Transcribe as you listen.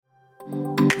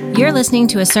You're listening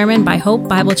to a sermon by Hope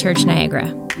Bible Church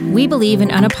Niagara. We believe in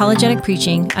unapologetic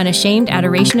preaching, unashamed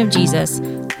adoration of Jesus,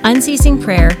 unceasing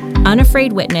prayer,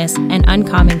 unafraid witness, and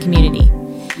uncommon community.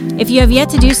 If you have yet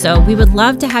to do so, we would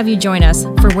love to have you join us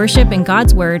for worship in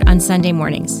God's Word on Sunday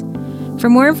mornings. For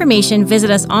more information, visit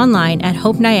us online at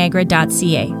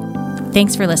hopeniagara.ca.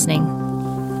 Thanks for listening.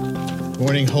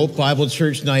 Morning, Hope Bible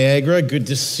Church Niagara. Good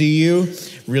to see you.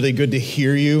 Really good to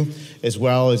hear you as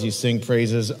well as you sing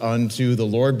praises unto the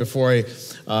Lord. Before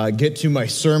I get to my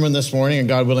sermon this morning, and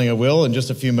God willing I will in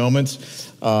just a few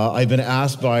moments, I've been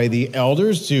asked by the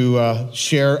elders to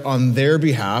share on their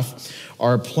behalf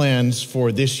our plans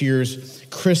for this year's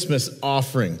Christmas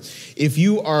offering. If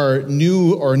you are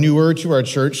new or newer to our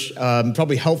church,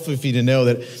 probably helpful for you to know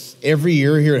that every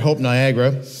year here at Hope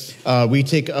Niagara, we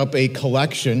take up a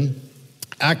collection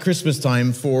at Christmas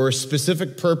time for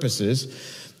specific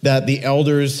purposes that the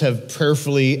elders have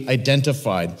prayerfully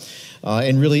identified.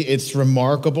 And really, it's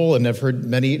remarkable, and I've heard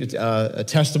many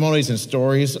testimonies and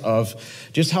stories of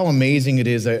just how amazing it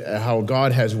is how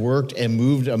God has worked and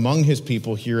moved among his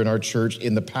people here in our church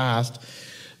in the past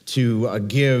to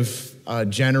give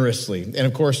generously. And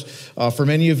of course, for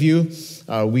many of you,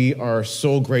 we are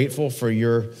so grateful for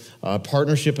your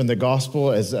partnership in the gospel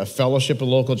as a fellowship, a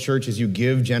local church, as you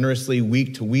give generously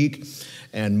week to week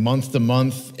and month to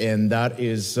month. And that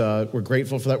is, we're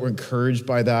grateful for that. We're encouraged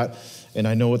by that. And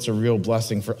I know it's a real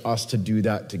blessing for us to do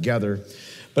that together.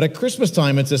 But at Christmas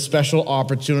time, it's a special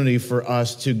opportunity for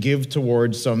us to give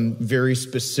towards some very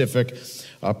specific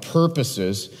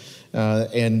purposes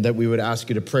and that we would ask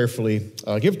you to prayerfully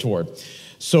give toward.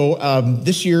 So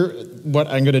this year, what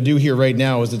I'm going to do here right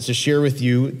now is to share with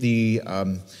you the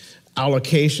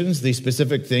allocations, the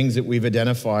specific things that we've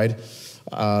identified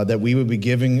that we would be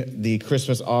giving the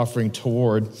Christmas offering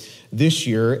toward this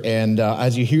year. And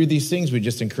as you hear these things, we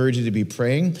just encourage you to be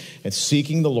praying and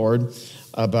seeking the Lord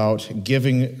about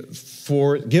giving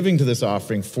to this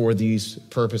offering for these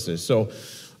purposes. So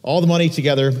all the money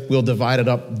together, we'll divide it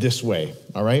up this way,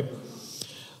 all right?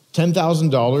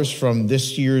 $10,000 from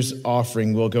this year's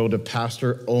offering will go to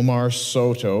Pastor Omar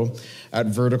Soto at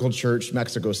Vertical Church,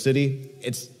 Mexico City.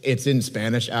 It's in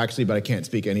Spanish, actually, but I can't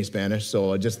speak any Spanish,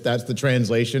 so that's the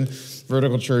translation.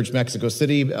 Vertical Church, Mexico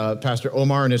City. Pastor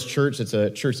Omar and his church, it's a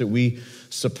church that we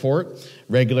support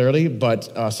regularly,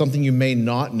 but something you may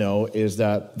not know is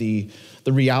that the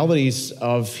realities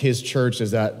of his church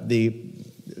is that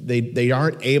they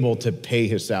aren't able to pay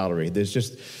his salary. There's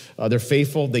just, they're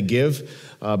faithful, they give,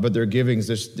 but their givings,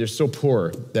 they're so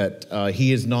poor that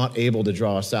he is not able to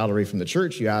draw a salary from the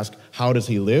church. You ask, how does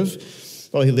he live?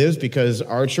 Well, he lives because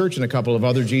our church and a couple of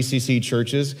other GCC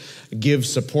churches give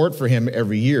support for him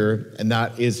every year, and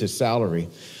that is his salary.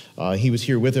 He was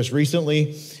here with us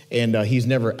recently, and he's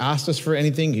never asked us for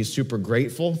anything. He's super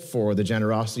grateful for the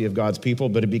generosity of God's people,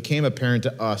 but it became apparent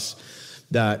to us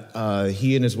that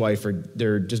he and his wife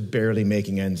they're just barely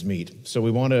making ends meet. So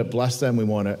we want to bless them. We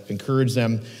want to encourage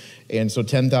them. And so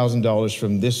 $10,000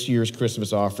 from this year's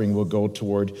Christmas offering will go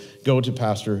to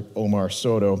Pastor Omar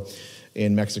Soto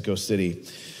in Mexico City.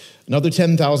 Another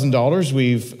 $10,000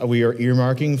 we are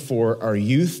earmarking for our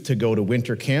youth to go to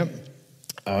winter camp.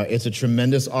 It's a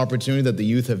tremendous opportunity that the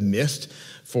youth have missed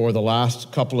for the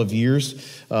last couple of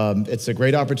years. It's a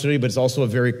great opportunity, but it's also a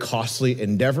very costly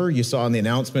endeavor. You saw in the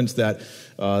announcements that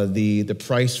the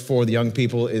price for the young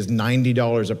people is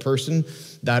 $90 a person.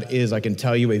 That is, I can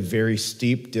tell you, a very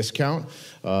steep discount.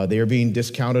 They are being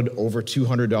discounted over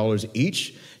 $200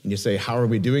 each. And you say, how are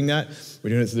we doing that? We're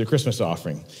doing it through the Christmas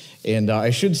offering. And I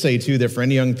should say, too, that for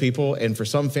any young people and for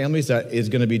some families, that is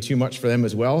going to be too much for them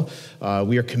as well.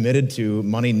 We are committed to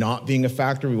money not being a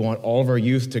factor. We want all of our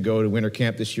youth to go to winter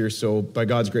camp this year. So by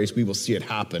God's grace, we will see it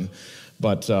happen.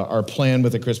 But our plan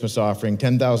with the Christmas offering,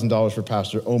 $10,000 for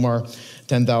Pastor Omar,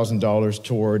 $10,000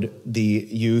 toward the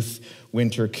youth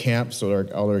winter camp so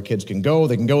all our kids can go.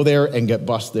 They can go there and get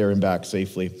bused there and back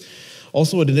safely.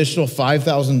 Also, an additional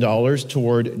 $5,000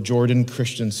 toward Jordan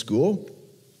Christian School.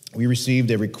 We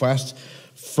received a request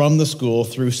from the school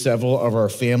through several of our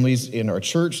families in our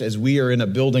church. As we are in a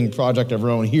building project of our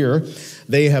own here,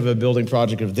 they have a building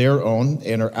project of their own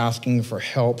and are asking for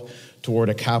help toward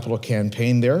a capital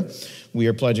campaign there. We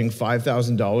are pledging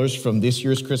 $5,000 from this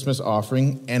year's Christmas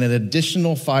offering and an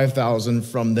additional $5,000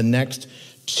 from the next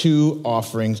two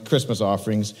Christmas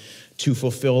offerings, to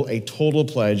fulfill a total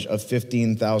pledge of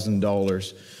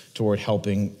 $15,000 toward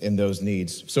helping in those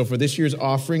needs. So for this year's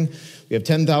offering, we have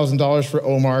 $10,000 for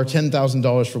Omar,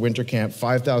 $10,000 for winter camp,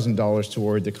 $5,000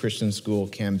 toward the Christian school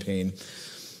campaign.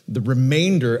 The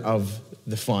remainder of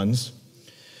the funds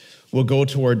will go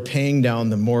toward paying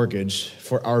down the mortgage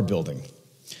for our building.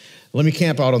 Let me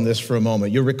camp out on this for a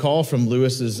moment. You'll recall from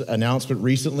Lewis's announcement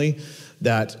recently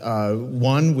that,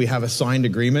 we have a signed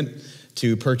agreement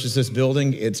to purchase this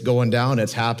building. It's going down.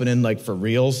 It's happening like for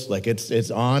reals. Like it's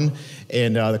on.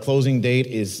 And the closing date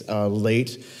is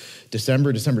late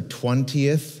December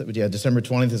 20th. But yeah, December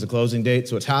 20th is the closing date.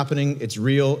 So it's happening. It's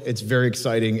real. It's very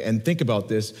exciting. And think about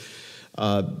this.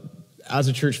 As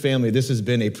a church family, this has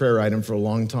been a prayer item for a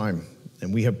long time.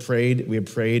 And we have prayed,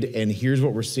 and here's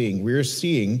what we're seeing. We're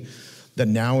seeing that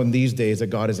now in these days that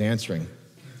God is answering.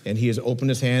 And he has opened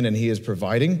his hand and he is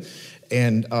providing.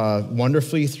 And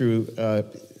wonderfully through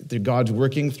God's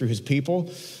working through his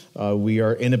people, we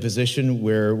are in a position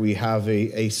where we have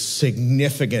a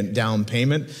significant down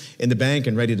payment in the bank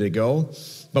and ready to go.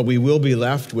 But we will be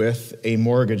left with a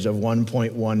mortgage of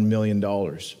 $1.1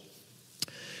 million.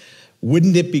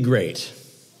 Wouldn't it be great?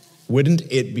 Wouldn't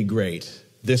it be great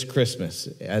this Christmas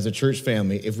as a church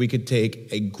family if we could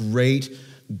take a great,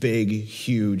 big,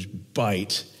 huge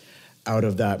bite out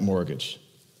of that mortgage?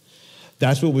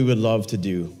 That's what we would love to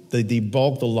do. The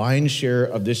bulk, the lion's share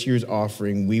of this year's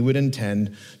offering, we would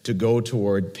intend to go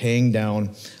toward paying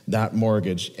down that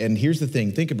mortgage. And here's the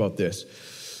thing, think about this.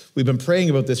 We've been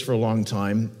praying about this for a long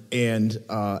time, and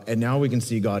now we can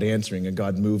see God answering and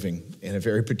God moving in a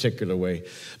very particular way.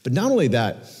 But not only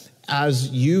that, as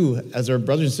our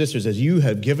brothers and sisters, as you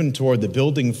have given toward the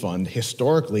building fund,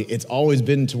 historically, it's always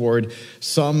been toward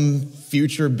some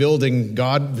future building.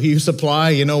 God, you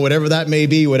supply, whatever that may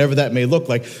be, whatever that may look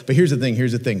like. But here's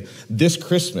the thing. This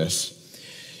Christmas,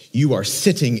 you are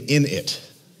sitting in it.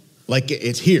 Like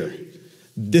it's here.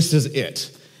 This is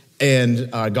it.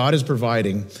 And God is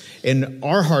providing. And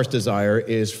our heart's desire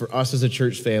is for us as a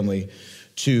church family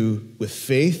to, with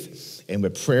faith and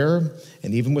with prayer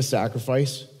and even with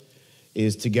sacrifice,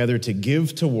 is together to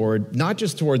give toward, not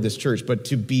just toward this church, but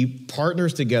to be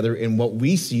partners together in what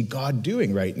we see God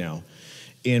doing right now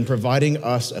in providing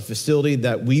us a facility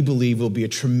that we believe will be a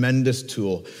tremendous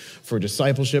tool for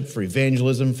discipleship, for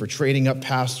evangelism, for training up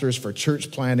pastors, for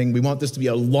church planting. We want this to be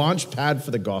a launch pad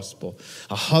for the gospel,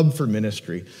 a hub for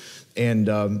ministry. And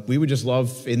we would just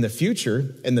love in the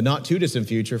future, in the not too distant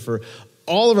future, for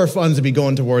all of our funds to be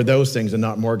going toward those things and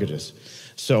not mortgages.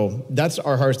 So that's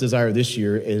our heart's desire this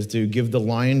year, is to give the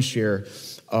lion's share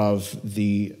of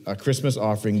the Christmas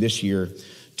offering this year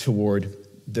toward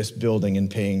this building and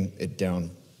paying it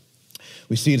down.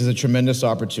 We see it as a tremendous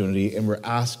opportunity, and we're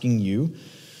asking you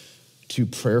to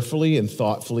prayerfully and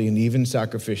thoughtfully and even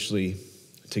sacrificially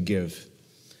to give.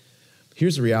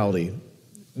 Here's the reality.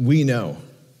 We know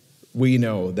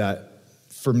that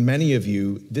for many of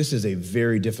you, this is a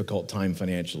very difficult time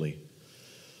financially.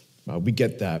 We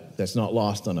get that. That's not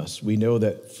lost on us. We know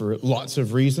that for lots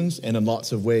of reasons and in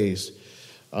lots of ways,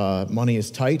 money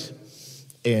is tight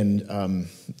and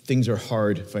things are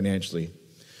hard financially.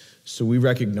 So we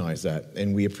recognize that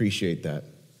and we appreciate that.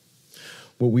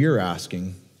 What we are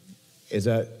asking is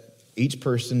that each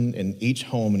person in each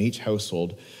home and each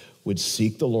household would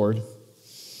seek the Lord.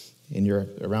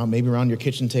 Maybe around your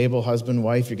kitchen table, husband,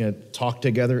 wife, you're going to talk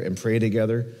together and pray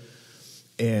together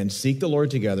and seek the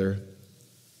Lord together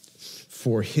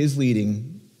for his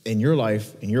leading in your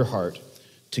life, in your heart,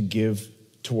 to give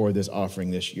toward this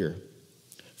offering this year.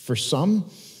 For some,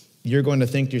 you're going to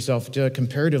think to yourself,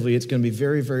 comparatively, it's going to be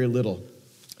very, very little.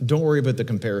 Don't worry about the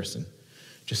comparison.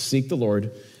 Just seek the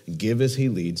Lord, give as he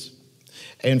leads.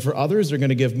 And for others, they're going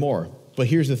to give more. But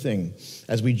here's the thing.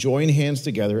 As we join hands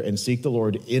together and seek the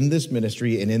Lord in this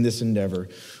ministry and in this endeavor,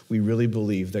 we really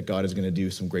believe that God is going to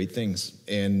do some great things,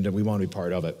 and we want to be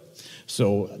part of it.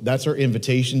 So that's our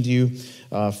invitation to you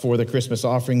for the Christmas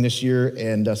offering this year.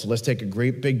 And so let's take a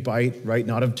great big bite, right?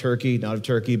 Not of turkey,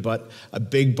 but a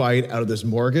big bite out of this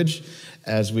mortgage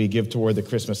as we give toward the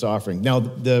Christmas offering. Now,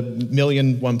 the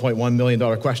 $1.1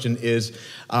 million question is,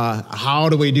 how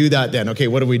do we do that then? Okay,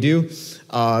 what do we do?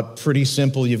 Pretty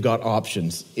simple. You've got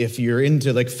options. If you're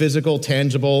into like physical,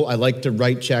 tangible, I like to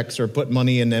write checks or put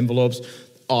money in envelopes.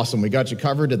 Awesome. We got you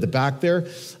covered at the back there.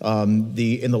 In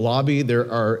the lobby, there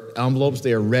are envelopes.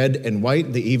 They are red and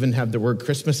white. They even have the word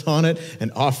Christmas on it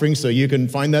and offering, so you can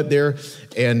find that there.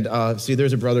 And see,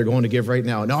 there's a brother going to give right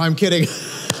now. No, I'm kidding.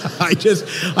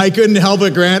 I couldn't help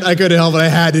it, Grant. I couldn't help it. I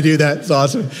had to do that. It's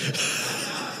awesome.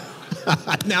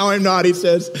 Now I'm not, he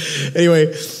says.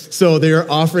 Anyway, so they're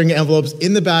offering envelopes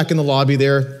in the back in the lobby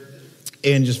there.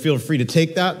 And just feel free to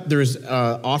take that. There's an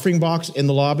offering box in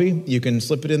the lobby. You can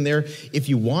slip it in there. If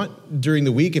you want during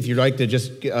the week, if you'd like to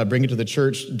just bring it to the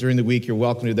church during the week, you're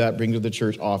welcome to do that. Bring it to the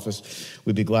church office.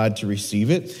 We'd be glad to receive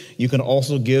it. You can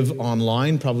also give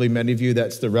online. Probably many of you,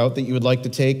 that's the route that you would like to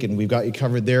take, and we've got you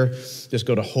covered there. Just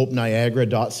go to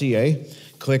hopeniagara.ca,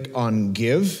 click on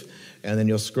Give, and then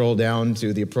you'll scroll down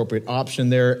to the appropriate option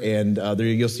there, and there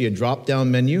you'll see a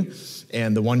drop-down menu,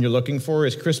 and the one you're looking for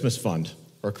is Christmas Fund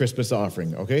or Christmas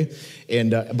Offering, okay?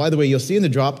 And by the way, you'll see in the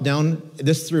drop-down,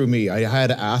 this threw me. I had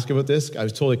to ask about this. I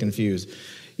was totally confused.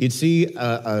 You'd see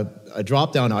a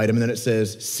drop-down item, and then it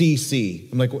says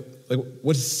CC. I'm like,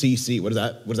 what's CC? What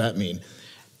does that mean?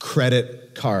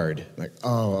 Credit card. I'm like,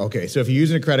 oh, okay. So if you're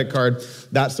using a credit card,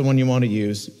 that's the one you want to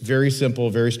use. Very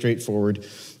simple, very straightforward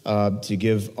to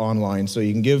give online. So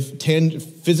you can give 10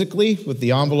 physically with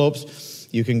the envelopes.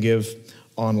 You can give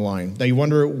online. Now you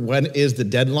wonder, when is the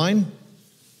deadline?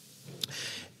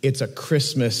 It's a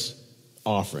Christmas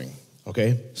offering,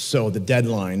 okay? So the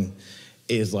deadline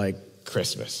is like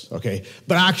Christmas, okay?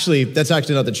 But actually, that's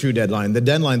actually not the true deadline.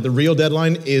 The real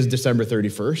deadline is December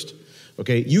 31st,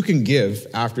 okay? You can give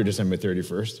after December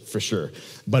 31st, for sure,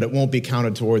 but it won't be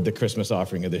counted toward the Christmas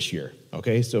offering of this year,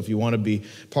 okay? So if you want to be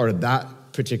part of that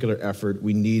particular effort,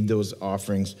 we need those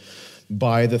offerings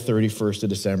by the 31st of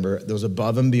December, those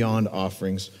above and beyond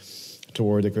offerings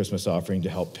toward the Christmas offering to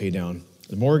help pay down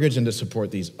the mortgage and to support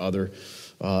these other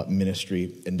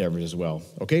ministry endeavors as well.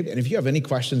 Okay, and if you have any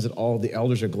questions at all, the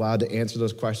elders are glad to answer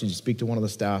those questions. You speak to one of the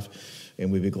staff, and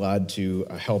we'd be glad to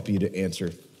help you to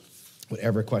answer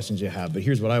whatever questions you have. But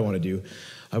here's what I want to do.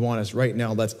 I want us right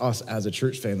now, us as a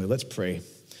church family, let's pray.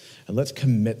 And let's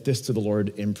commit this to the Lord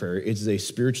in prayer. It's a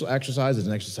spiritual exercise. It's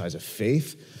an exercise of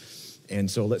faith. And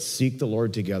so let's seek the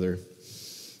Lord together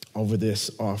over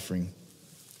this offering.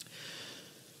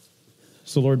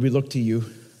 So, Lord, we look to you,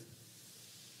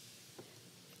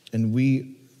 and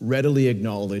we readily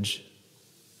acknowledge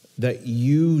that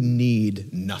you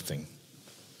need nothing.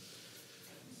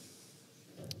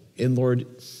 And, Lord,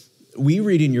 we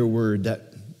read in your word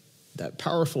that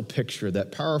powerful picture,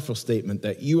 that powerful statement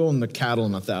that you own the cattle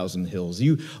on 1,000 hills.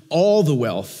 All the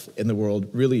wealth in the world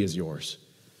really is yours.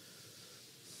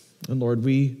 And, Lord,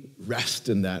 we rest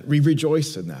in that. We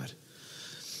rejoice in that.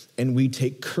 And we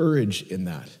take courage in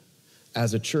that.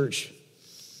 As a church,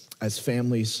 as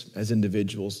families, as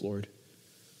individuals, Lord.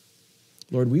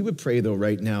 Lord, we would pray, though,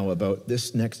 right now about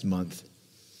this next month,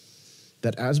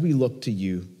 that as we look to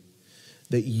you,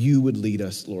 that you would lead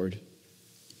us, Lord.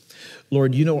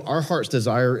 Lord, you know, our heart's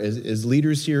desire as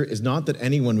leaders here is not that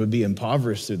anyone would be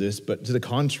impoverished through this, but to the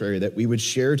contrary, that we would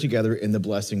share together in the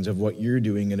blessings of what you're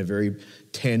doing in a very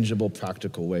tangible,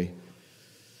 practical way.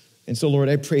 And so, Lord,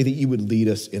 I pray that you would lead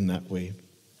us in that way.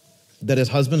 That as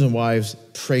husbands and wives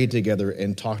pray together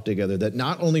and talk together, that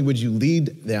not only would you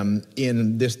lead them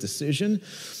in this decision,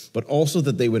 but also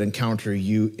that they would encounter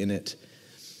you in it.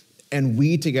 And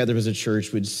we together as a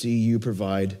church would see you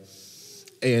provide.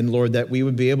 And Lord, that we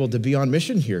would be able to be on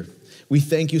mission here. We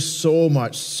thank you so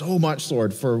much,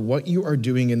 Lord, for what you are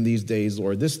doing in these days,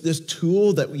 Lord. This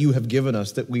tool that you have given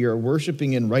us, that we are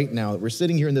worshiping in right now, that we're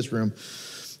sitting here in this room,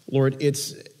 Lord,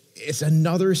 it's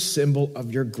another symbol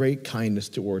of your great kindness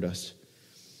toward us.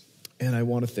 And I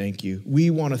want to thank you.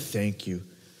 We want to thank you.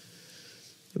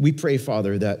 We pray,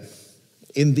 Father, that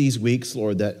in these weeks,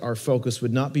 Lord, that our focus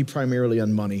would not be primarily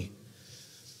on money,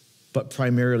 but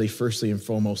primarily, firstly and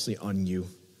foremostly, on you.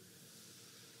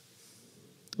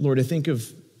 Lord, I think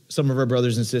of some of our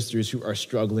brothers and sisters who are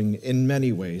struggling in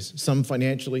many ways, some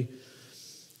financially,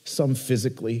 some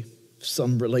physically,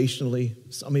 some relationally,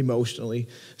 some emotionally,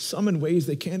 some in ways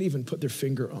they can't even put their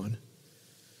finger on.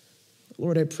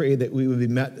 Lord, I pray that we would be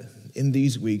met in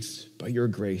these weeks by your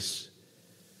grace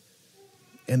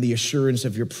and the assurance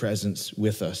of your presence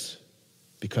with us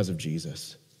because of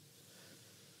Jesus.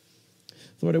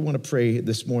 Lord, I want to pray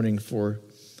this morning for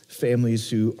families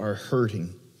who are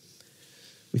hurting.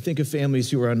 We think of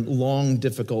families who are on long,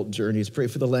 difficult journeys. Pray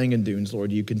for the Langendoons,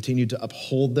 Lord. You continue to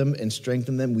uphold them and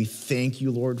strengthen them. We thank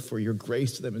you, Lord, for your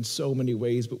grace to them in so many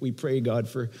ways, but we pray, God,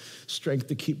 for strength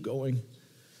to keep going.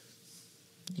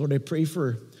 Lord, I pray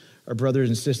for our brothers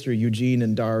and sister Eugene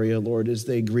and Daria, Lord, as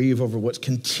they grieve over what's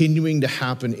continuing to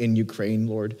happen in Ukraine,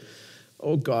 Lord.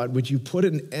 Oh, God, would you put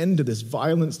an end to this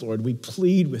violence, Lord? We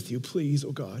plead with you, please,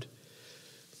 oh, God.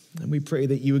 And we pray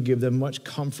that you would give them much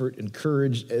comfort and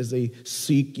courage as they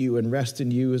seek you and rest in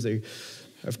you, as they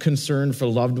have concern for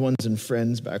loved ones and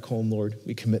friends back home, Lord.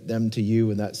 We commit them to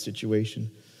you in that situation.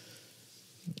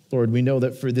 Lord, we know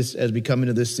that for this, as we come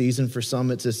into this season, for some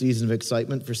it's a season of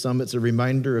excitement. For some it's a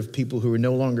reminder of people who are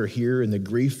no longer here and the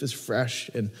grief is fresh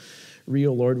and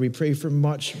real, Lord. We pray for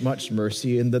much, much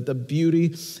mercy and that the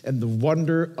beauty and the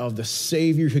wonder of the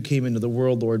Savior who came into the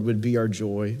world, Lord, would be our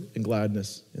joy and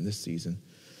gladness in this season.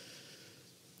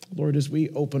 Lord, as we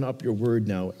open up your word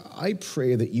now, I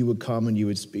pray that you would come and you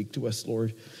would speak to us,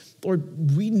 Lord.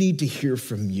 Lord, we need to hear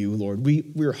from you, Lord.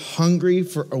 We're hungry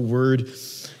for a word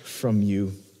from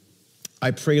you.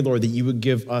 I pray, Lord, that you would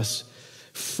give us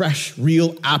fresh,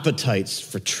 real appetites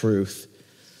for truth.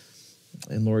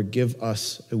 And Lord, give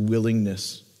us a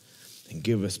willingness and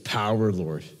give us power,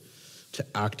 Lord, to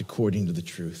act according to the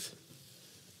truth.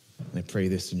 And I pray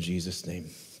this in Jesus'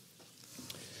 name.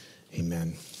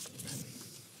 Amen.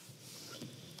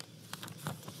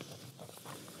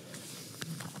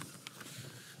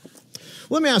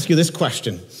 Let me ask you this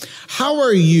question. How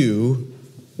are you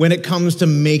when it comes to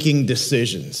making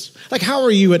decisions? Like, how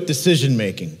are you at decision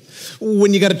making?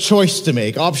 When you got a choice to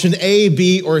make, option A,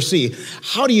 B, or C,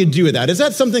 how do you do with that? Is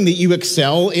that something that you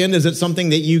excel in? Is it something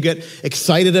that you get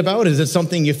excited about? Is it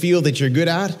something you feel that you're good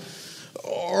at?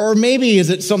 Or maybe is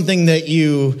it something that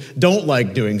you don't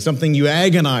like doing, something you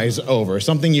agonize over,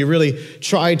 something you really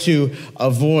try to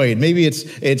avoid? Maybe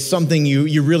it's something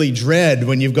you really dread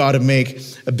when you've got to make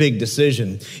a big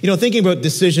decision. You know, thinking about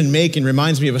decision making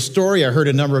reminds me of a story I heard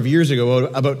a number of years ago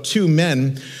about two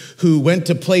men who went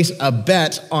to place a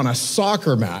bet on a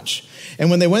soccer match. And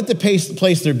when they went to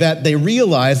place their bet, they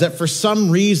realized that for some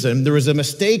reason there was a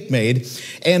mistake made,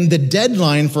 and the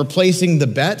deadline for placing the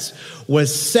bets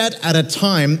was set at a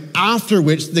time after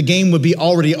which the game would be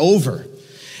already over.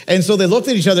 And so they looked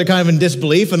at each other kind of in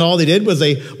disbelief, and all they did was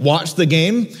they watched the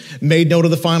game, made note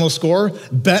of the final score,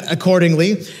 bet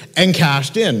accordingly, and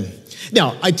cashed in.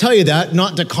 Now, I tell you that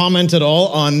not to comment at all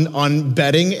on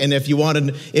betting, and if you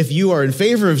are in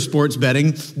favor of sports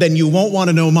betting, then you won't want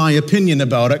to know my opinion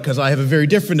about it, because I have a very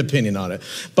different opinion on it.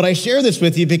 But I share this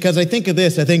with you because I think of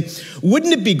this. I think,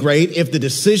 wouldn't it be great if the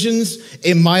decisions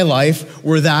in my life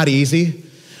were that easy?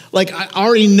 Like, I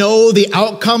already know the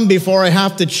outcome before I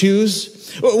have to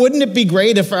choose. Wouldn't it be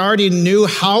great if I already knew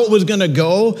how it was going to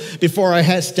go before I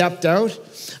had stepped out?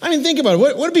 I mean, think about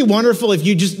it. Would it be wonderful if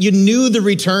you knew the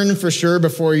return for sure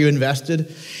before you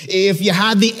invested? If you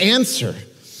had the answer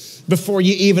before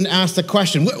you even asked the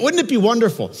question? Wouldn't it be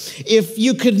wonderful if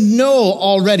you could know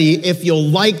already if you'll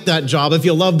like that job, if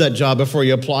you'll love that job before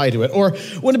you apply to it? Or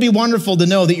wouldn't it be wonderful to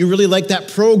know that you really like that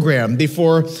program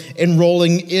before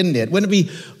enrolling in it? Wouldn't it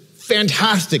be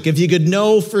fantastic if you could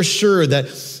know for sure that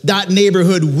that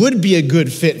neighborhood would be a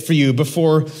good fit for you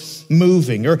before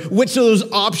moving, or which of those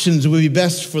options would be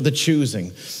best for the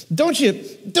choosing? Don't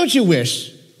you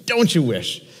wish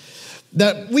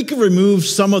that we could remove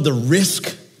some of the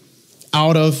risk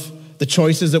out of the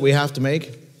choices that we have to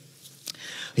make?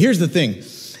 Here's the thing.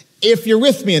 If you're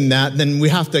with me in that, then we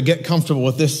have to get comfortable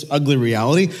with this ugly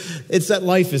reality. It's that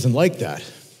life isn't like that.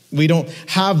 We don't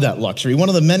have that luxury. One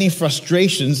of the many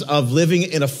frustrations of living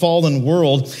in a fallen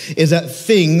world is that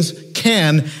things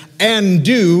can and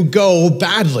do go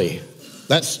badly.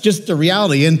 That's just the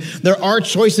reality. And there are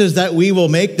choices that we will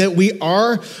make that we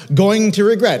are going to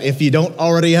regret. If you don't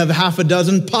already have half a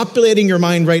dozen populating your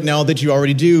mind right now that you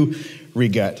already do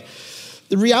regret.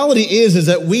 The reality is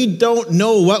that we don't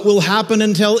know what will happen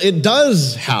until it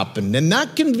does happen. And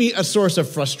that can be a source of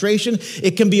frustration.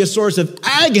 It can be a source of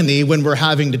agony when we're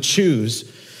having to choose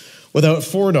without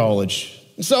foreknowledge.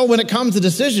 So when it comes to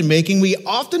decision making, we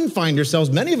often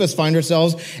many of us find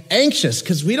ourselves anxious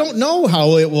because we don't know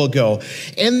how it will go.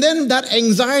 And then that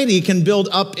anxiety can build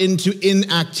up into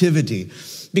inactivity.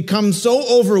 Become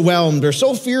so overwhelmed or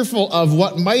so fearful of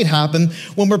what might happen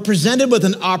when we're presented with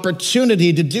an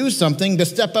opportunity to do something, to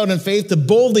step out in faith, to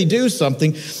boldly do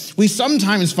something. We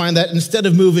sometimes find that instead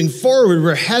of moving forward,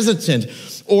 we're hesitant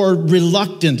or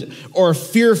reluctant or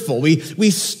fearful.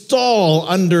 We stall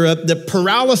under the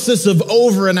paralysis of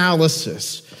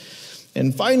overanalysis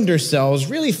and find ourselves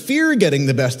really fear getting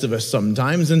the best of us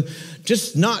sometimes and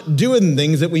just not doing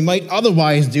things that we might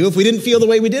otherwise do if we didn't feel the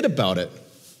way we did about it.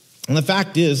 And the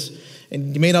fact is,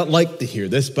 and you may not like to hear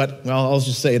this, but well, I'll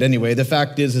just say it anyway. The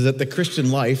fact is that the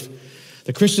Christian life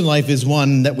is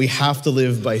one that we have to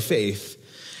live by faith,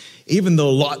 even though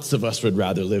lots of us would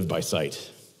rather live by sight.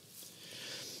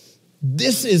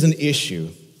 This is an issue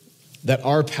that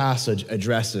our passage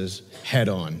addresses head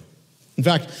on. In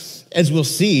fact, as we'll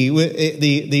see,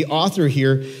 the author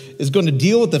here is going to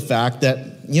deal with the fact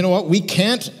that, you know what, we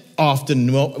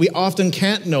often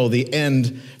can't know the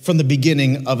end from the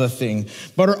beginning of a thing.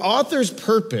 But our author's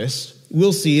purpose,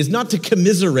 we'll see, is not to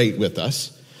commiserate with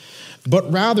us,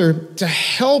 but rather to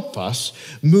help us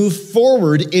move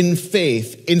forward in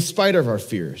faith in spite of our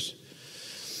fears.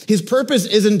 His purpose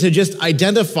isn't to just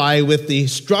identify with the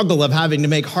struggle of having to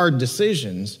make hard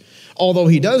decisions, although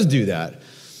he does do that,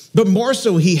 but more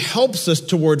so he helps us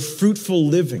toward fruitful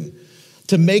living,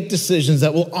 to make decisions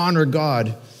that will honor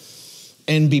God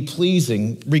and be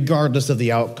pleasing regardless of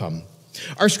the outcome.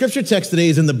 Our scripture text today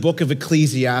is in the book of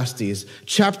Ecclesiastes,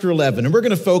 chapter 11, and we're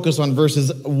going to focus on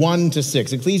verses 1 to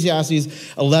 6.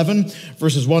 Ecclesiastes 11,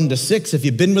 verses 1 to 6. If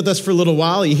you've been with us for a little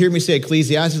while, you hear me say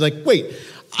Ecclesiastes, like, wait,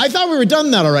 I thought we were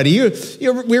done that already.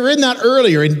 We were in that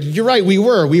earlier, and you're right, we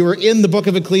were. We were in the book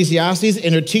of Ecclesiastes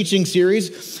in a teaching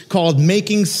series called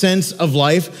Making Sense of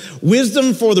Life,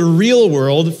 Wisdom for the Real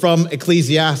World from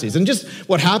Ecclesiastes. And just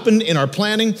what happened in our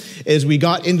planning is we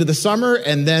got into the summer,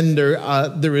 and then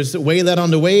there was way led on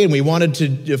the way, and we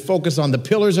wanted to focus on the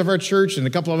pillars of our church and a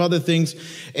couple of other things.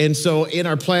 And so in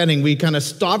our planning, we kind of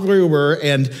stopped where we were,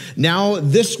 and now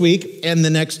this week and the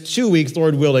next 2 weeks,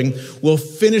 Lord willing, we'll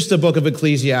finish the book of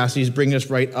Ecclesiastes, bring us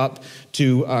right up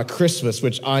to Christmas,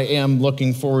 which I am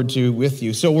looking forward to with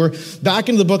you. So we're back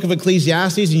into the book of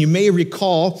Ecclesiastes, and you may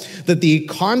recall that the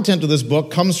content of this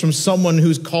book comes from someone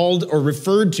who's called or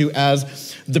referred to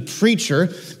as the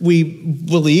preacher. We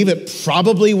believe it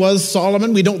probably was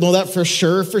Solomon. We don't know that for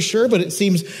sure, but it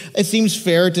seems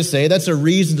fair to say that's a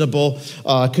reasonable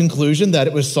conclusion that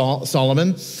it was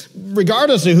Solomon.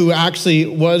 Regardless of who actually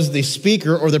was the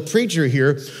speaker or the preacher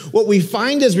here, what we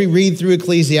find as we read through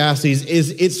Ecclesiastes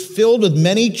is it's filled with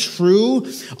many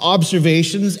true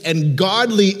observations and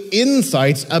godly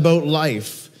insights about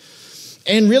life,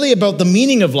 and really about the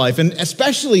meaning of life, and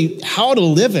especially how to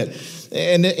live it.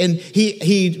 And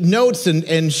he notes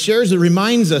and shares and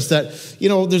reminds us that,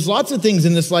 there's lots of things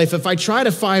in this life. If I try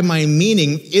to find my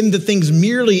meaning in the things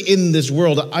merely in this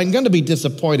world, I'm going to be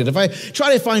disappointed. If I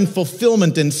try to find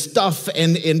fulfillment in stuff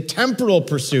and in temporal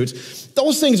pursuits,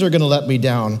 those things are going to let me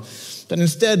down. But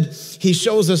instead, he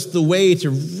shows us the way to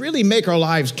really make our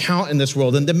lives count in this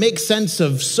world and to make sense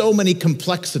of so many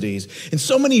complexities and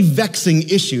so many vexing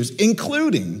issues,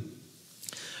 including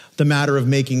the matter of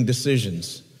making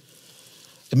decisions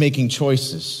and making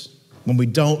choices when we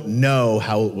don't know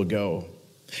how it will go.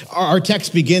 Our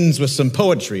text begins with some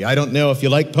poetry. I don't know if you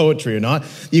like poetry or not.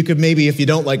 You could maybe, if you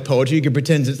don't like poetry, you could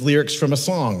pretend it's lyrics from a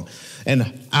song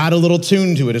and add a little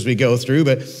tune to it as we go through.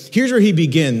 But here's where he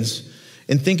begins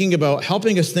in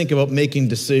helping us think about making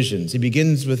decisions. He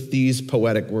begins with these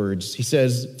poetic words. He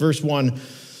says, verse 1,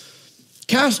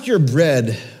 cast your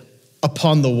bread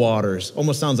upon the waters.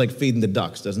 Almost sounds like feeding the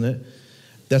ducks, doesn't it?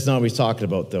 That's not what he's talking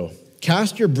about, though.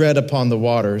 Cast your bread upon the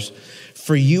waters,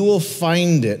 for you will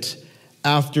find it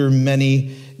after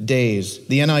many days.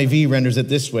 The NIV renders it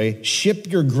this way: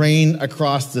 ship your grain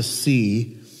across the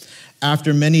sea.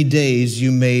 After many days,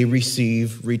 you may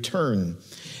receive return.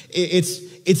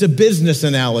 It's a business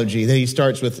analogy that he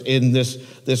starts with in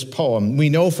this poem. We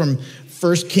know from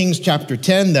 1 Kings chapter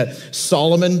 10 that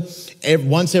Solomon,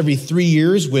 once every 3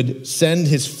 years, would send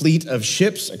his fleet of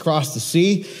ships across the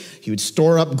sea. He would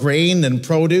store up grain and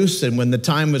produce, and when the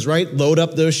time was right, load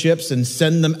up those ships and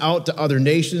send them out to other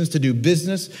nations to do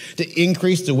business, to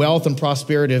increase the wealth and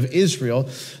prosperity of Israel.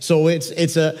 So it's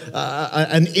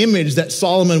an image that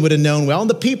Solomon would have known well, and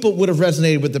the people would have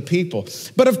resonated with the people.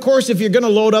 But of course, if you're going to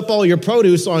load up all your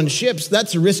produce on ships,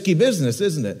 that's a risky business,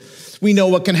 isn't it? We know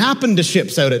what can happen to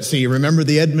ships out at sea. Remember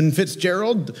the Edmund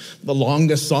Fitzgerald, the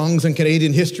longest songs in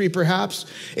Canadian history, perhaps?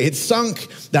 It sunk.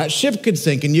 That ship could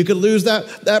sink, and you could lose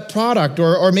that product,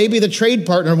 or maybe the trade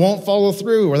partner won't follow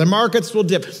through, or the markets will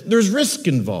dip. There's risk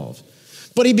involved.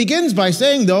 But he begins by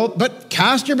saying, though, but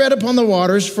cast your bread upon the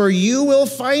waters, for you will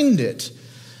find it.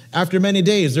 After many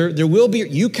days, there will be,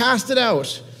 you cast it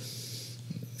out.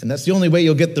 And that's the only way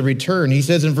you'll get the return. He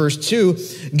says in verse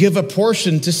 2, give a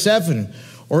portion to 7,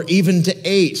 or even to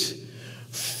 8,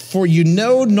 for you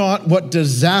know not what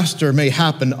disaster may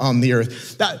happen on the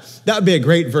earth. That would be a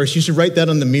great verse. You should write that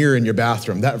on the mirror in your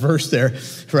bathroom, that verse there,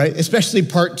 right? Especially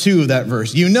part 2 of that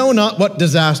verse. You know not what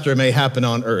disaster may happen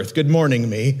on earth. Good morning,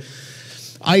 me.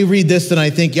 I read this and I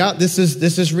think, yeah, this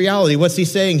is reality. What's he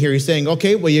saying here? He's saying,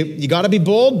 okay, well, you got to be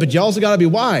bold, but you also got to be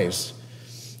wise.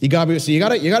 You got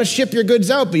to ship your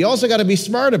goods out, but you also got to be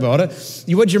smart about it.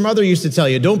 What your mother used to tell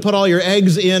you: don't put all your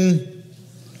eggs in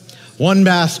one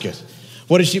basket.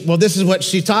 What is she? Well, this is what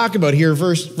she talked about here,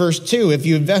 verse 2. If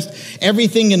you invest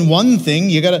everything in one thing,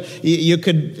 you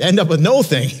could end up with no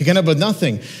thing. You can end up with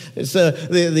nothing. It's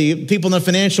the people in the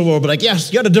financial world, but like,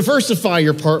 yes, you got to diversify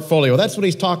your portfolio. That's what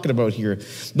he's talking about here.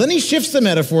 Then he shifts the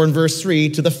metaphor in verse 3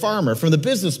 to the farmer, from the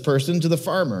business person to the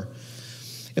farmer.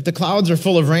 If the clouds are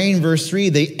full of rain, verse 3,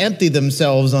 they empty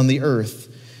themselves on the earth.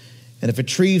 And if a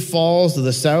tree falls to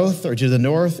the south or to the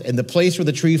north, and the place where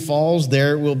the tree falls,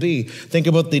 there it will be. Think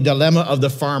about the dilemma of the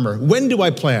farmer. When do I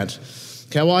plant?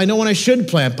 Okay, well, I know when I should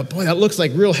plant, but boy, that looks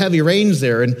like real heavy rains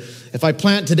there. And if I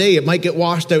plant today, it might get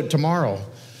washed out tomorrow.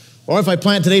 Or if I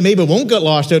plant today, maybe it won't get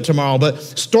washed out tomorrow, but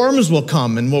storms will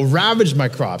come and will ravage my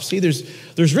crops. See,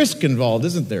 there's risk involved,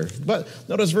 isn't there? But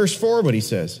notice verse 4, what he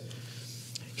says.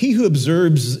 He who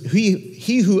observes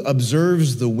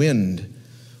the wind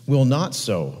will not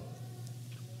sow,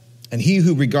 and he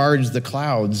who regards the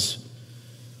clouds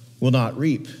will not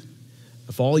reap.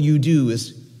 If all you do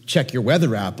is check your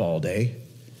weather app all day,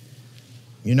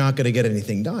 you're not going to get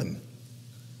anything done.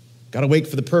 Got to wait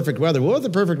for the perfect weather. Well, if the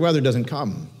perfect weather doesn't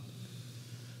come?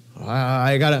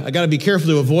 I gotta be careful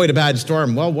to avoid a bad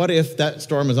storm. Well, what if that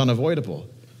storm is unavoidable?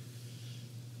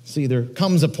 See, there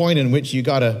comes a point in which you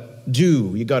gotta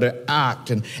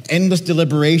act, and endless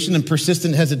deliberation and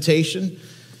persistent hesitation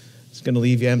is going to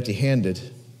leave you empty-handed.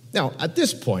 Now, at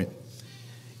this point,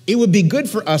 it would be good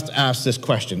for us to ask this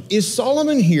question. Is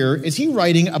Solomon here, is he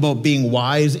writing about being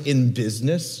wise in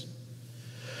business?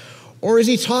 Or is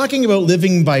he talking about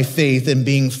living by faith and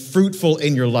being fruitful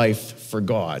in your life for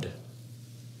God?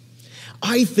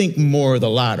 I think more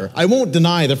the latter. I won't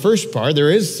deny the first part.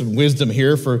 There is some wisdom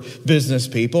here for business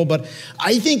people, but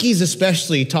I think he's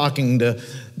especially talking to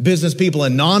business people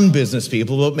and non-business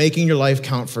people about making your life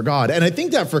count for God. And I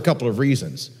think that for a couple of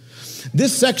reasons.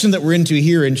 This section that we're into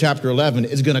here in chapter 11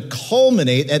 is going to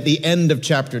culminate at the end of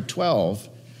chapter 12,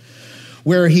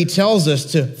 where he tells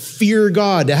us to fear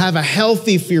God, to have a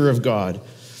healthy fear of God,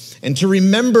 and to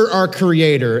remember our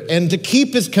Creator, and to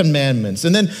keep his commandments.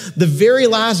 And then the very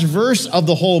last verse of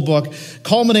the whole book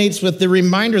culminates with the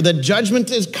reminder that judgment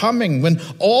is coming, when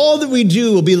all that we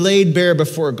do will be laid bare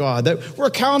before God, that we're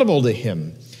accountable to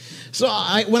him. So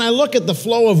when I look at the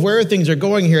flow of where things are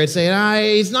going here, I'd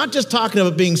say, he's not just talking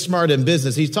about being smart in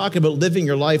business, he's talking about living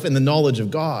your life in the knowledge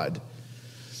of God.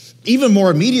 Even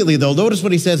more immediately, though, notice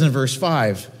what he says in verse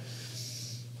 5.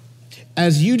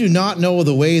 As you do not know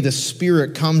the way the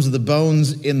Spirit comes to the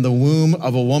bones in the womb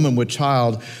of a woman with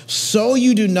child, so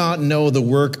you do not know the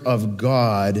work of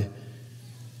God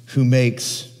who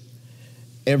makes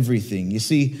everything. You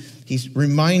see, he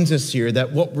reminds us here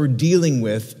that what we're dealing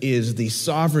with is the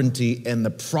sovereignty and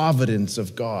the providence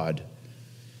of God.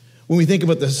 When we think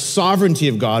about the sovereignty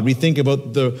of God, we think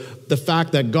about the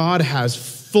fact that God has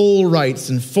full rights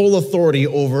and full authority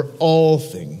over all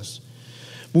things.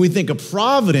 When we think of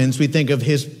providence, we think of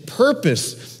his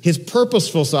purpose, his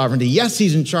purposeful sovereignty. Yes,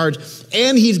 he's in charge,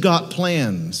 and he's got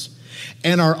plans.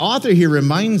 And our author here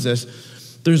reminds us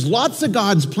there's lots of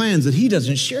God's plans that he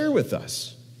doesn't share with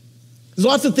us. There's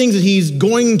lots of things that he's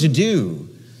going to do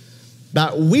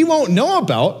that we won't know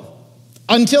about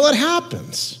until it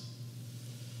happens.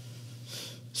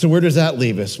 So where does that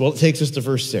leave us? Well, it takes us to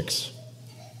verse 6.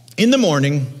 In the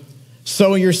morning,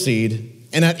 sow your seed,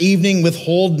 and at evening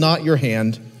withhold not your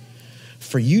hand,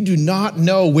 for you do not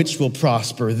know which will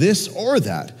prosper, this or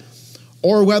that,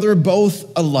 or whether both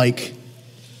alike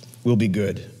will be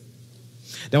good.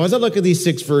 Now, as I look at these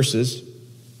 6 verses,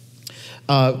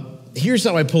 here's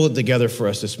how I pull it together for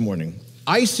us this morning.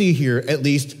 I see here at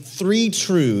least 3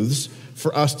 truths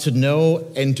for us to know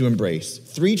and to embrace.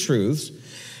 3 truths,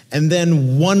 and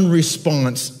then 1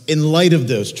 response in light of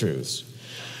those truths.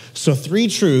 So 3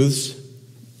 truths,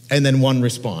 and then 1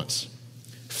 response.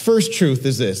 First truth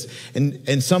is this,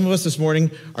 and some of us this morning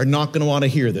are not going to want to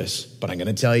hear this, but I'm going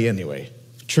to tell you anyway.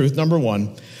 Truth number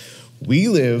 1, we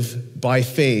live by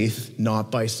faith,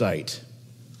 not by sight.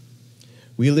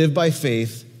 We live by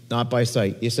faith, not by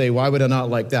sight. You say, why would I not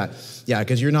like that? Yeah,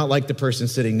 because you're not like the person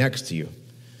sitting next to you.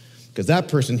 Because that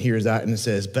person hears that and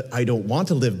says, but I don't want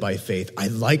to live by faith. I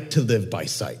like to live by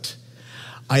sight.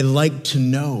 I like to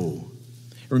know.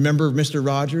 Remember Mr.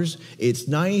 Rogers? It's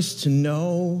nice to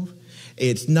know.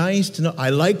 It's nice to know. I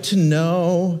like to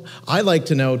know. I like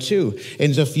to know too.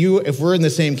 And so if we're in the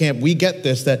same camp, we get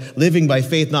this, that living by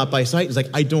faith, not by sight, is like,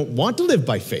 I don't want to live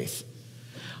by faith.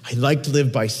 I like to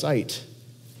live by sight.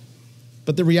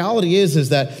 But the reality is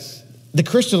that the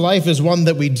Christian life is one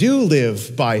that we do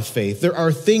live by faith. There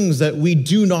are things that we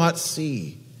do not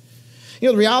see. You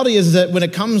know, the reality is that when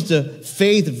it comes to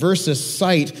faith versus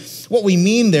sight, what we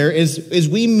mean there is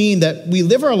we mean that we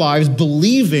live our lives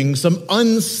believing some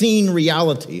unseen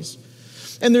realities.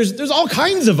 And there's all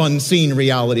kinds of unseen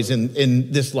realities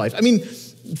in this life. I mean,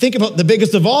 think about the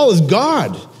biggest of all is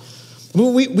God.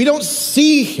 We don't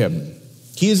see him.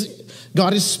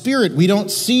 God is spirit. We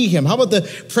don't see him. How about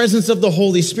the presence of the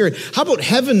Holy Spirit? How about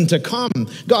heaven to come,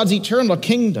 God's eternal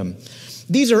kingdom?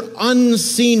 These are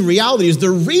unseen realities.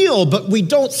 They're real, but we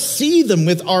don't see them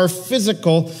with our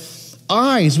physical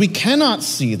eyes. We cannot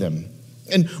see them.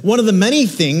 And one of the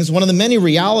many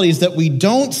realities that we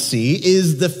don't see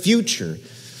is the future,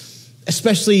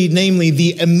 namely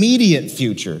the immediate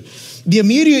future. The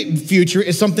immediate future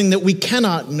is something that we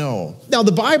cannot know. Now,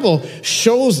 the Bible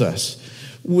shows us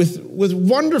with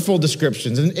wonderful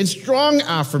descriptions and strong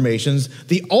affirmations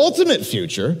the ultimate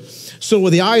future. So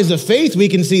with the eyes of faith, we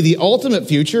can see the ultimate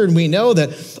future, and we know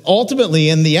that ultimately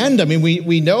in the end,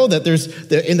 we know that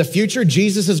in the future,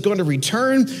 Jesus is going to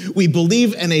return. We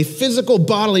believe in a physical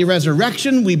bodily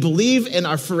resurrection. We believe in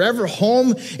our forever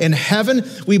home in heaven.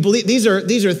 We believe these are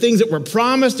things that were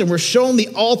promised, and we're shown the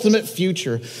ultimate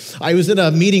future. I was in a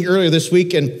meeting earlier this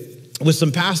week with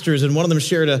some pastors, and one of them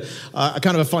shared a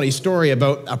kind of a funny story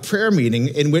about a prayer meeting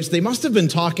in which they must have been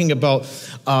talking about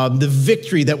the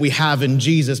victory that we have in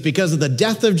Jesus. Because of the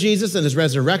death of Jesus and his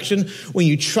resurrection, when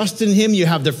you trust in him, you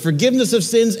have the forgiveness of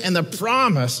sins and the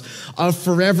promise of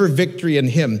forever victory in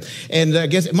him. And I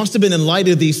guess it must have been in light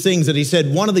of these things that he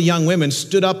said, one of the young women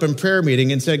stood up in prayer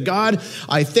meeting and said, God,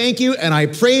 I thank you and I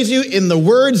praise you. In the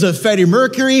words of Freddie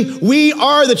Mercury, we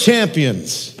are the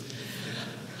champions.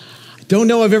 Don't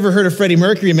know I've ever heard of Freddie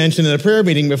Mercury mentioned in a prayer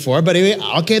meeting before, but anyway,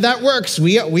 okay, that works.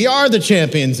 We are the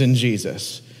champions in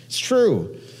Jesus. It's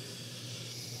true.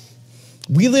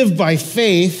 We live by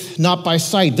faith, not by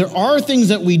sight. There are things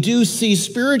that we do see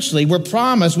spiritually. We're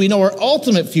promised. We know our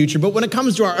ultimate future, but when it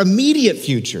comes to our immediate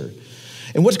future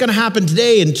and what's going to happen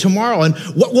today and tomorrow and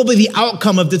what will be the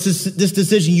outcome of this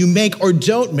decision you make or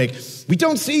don't make, we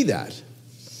don't see that.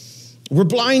 We're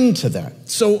blind to that.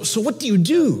 So what do you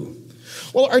do?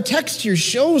 Well, our text here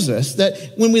shows us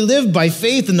that when we live by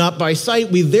faith and not by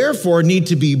sight, we therefore need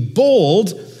to be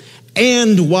bold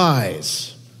and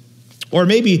wise. Or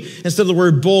maybe instead of the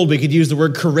word bold, we could use the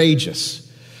word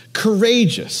courageous.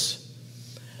 Courageous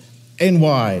and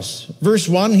wise. Verse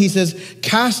 1, he says,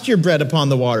 cast your bread upon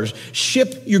the waters,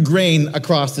 ship your grain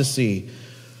across the sea,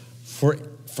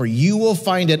 for you will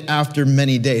find it after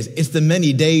many days. It's the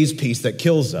many days piece that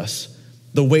kills us.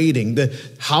 The waiting, the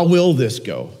how will this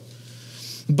go?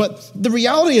 But the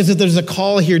reality is that there's a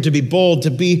call here to be bold,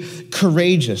 to be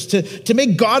courageous, to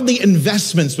make godly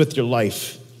investments with your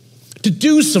life, to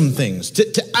do some things,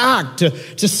 to act,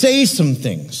 to say some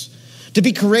things, to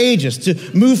be courageous, to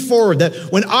move forward, that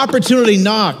when opportunity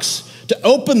knocks, to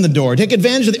open the door, take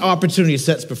advantage of the opportunity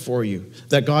sets before you,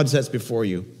 that God sets before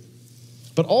you.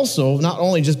 But also, not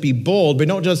only just be bold, we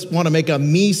don't just want to make a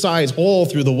me-sized hole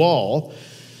through the wall.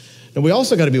 No, we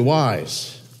also got to be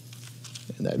wise.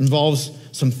 And that involves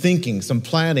some thinking, some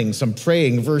planning, some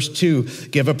praying. Verse 2,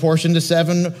 give a portion to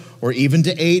 7 or even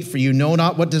to 8, for you know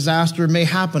not what disaster may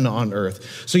happen on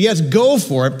earth. So yes, go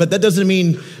for it, but that doesn't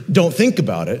mean don't think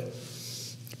about it.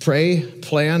 Pray,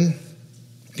 plan,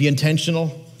 be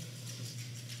intentional,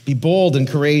 be bold and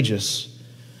courageous,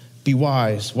 be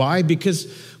wise. Why?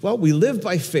 Because, well, we live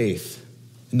by faith,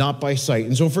 not by sight.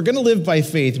 And so if we're going to live by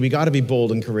faith, we got to be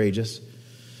bold and courageous,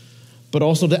 but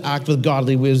also to act with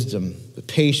godly wisdom, with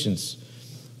patience,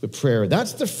 with prayer.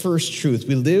 That's the first truth.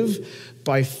 We live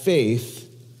by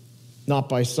faith, not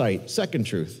by sight. Second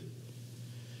truth.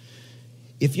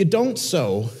 If you don't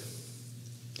sow,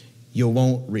 you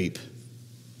won't reap.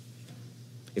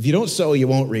 If you don't sow, you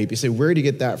won't reap. You say, where do you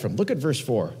get that from? Look at verse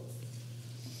 4.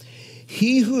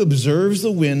 He who observes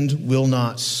the wind will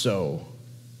not sow,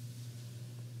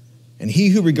 and he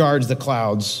who regards the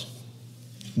clouds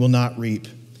will not reap.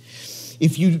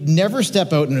 If you never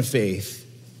step out in faith,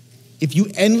 if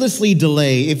you endlessly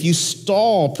delay, if you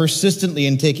stall persistently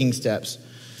in taking steps,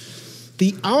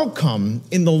 the outcome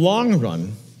in the long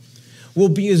run will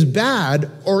be as bad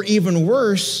or even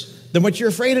worse than what you're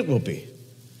afraid it will be,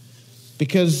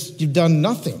 because you've done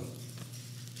nothing.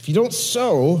 If you don't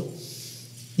sow,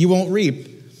 you won't reap.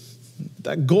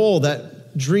 That goal,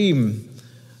 that dream,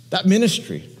 that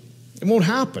ministry, it won't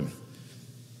happen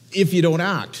if you don't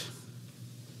act.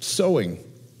 Sowing,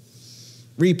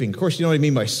 reaping. Of course, you know what I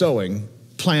mean by sowing.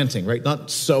 Planting, right?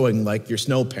 Not sowing like your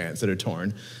snow pants that are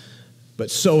torn, but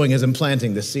sowing as in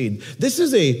planting the seed. This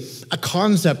is a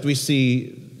concept we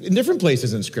see in different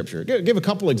places in Scripture. Give a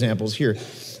couple examples here.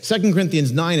 2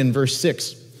 Corinthians 9 and verse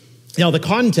 6. Now, the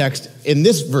context in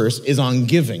this verse is on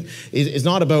giving. It's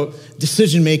not about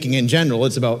decision-making in general.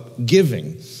 It's about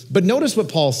giving. But notice what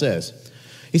Paul says.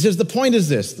 He says, the point is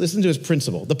this. Listen to his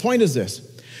principle. The point is this.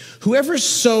 Whoever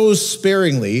sows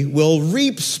sparingly will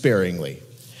reap sparingly,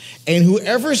 and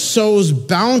whoever sows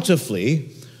bountifully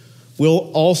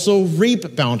will also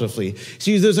reap bountifully.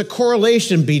 See, there's a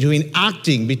correlation between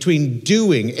acting, between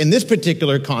doing. In this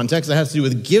particular context, that has to do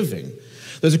with giving.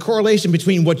 There's a correlation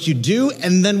between what you do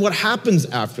and then what happens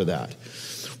after that.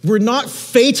 We're not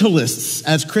fatalists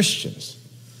as Christians.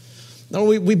 No,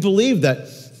 we believe that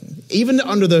even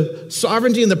under the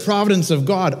sovereignty and the providence of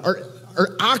God,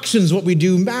 our actions, what we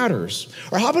do matters.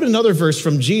 Or how about another verse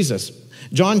from Jesus?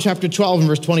 John chapter 12 and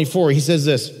verse 24, he says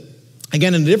this,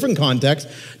 again in a different context,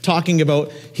 talking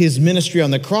about his ministry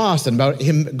on the cross and about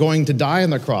him going to die on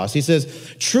the cross. He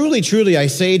says, truly, truly, I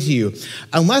say to you,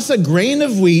 unless a grain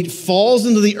of wheat falls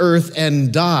into the earth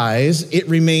and dies, it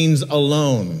remains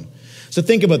alone. So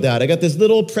think about that. I got this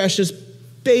little precious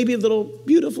baby, little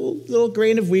beautiful little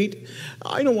grain of wheat.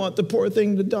 I don't want the poor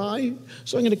thing to die,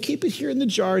 so I'm going to keep it here in the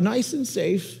jar, nice and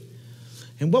safe.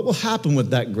 And what will happen with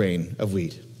that grain of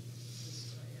wheat?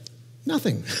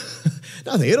 Nothing.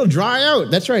 Nothing. It'll dry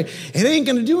out. That's right. It ain't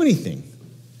going to do anything.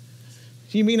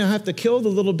 Do you mean I have to kill the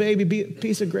little baby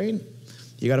piece of grain?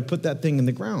 You got to put that thing in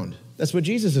the ground. That's what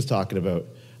Jesus is talking about.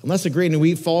 Unless a grain of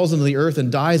wheat falls into the earth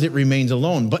and dies, it remains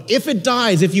alone. But if it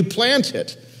dies, if you plant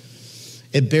it,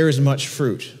 it bears much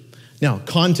fruit. Now,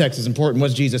 context is important.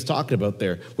 What's Jesus talking about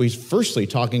there? Well, he's firstly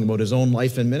talking about his own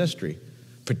life and ministry,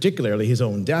 particularly his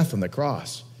own death on the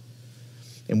cross.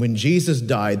 And when Jesus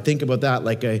died, think about that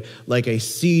like a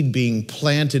seed being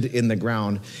planted in the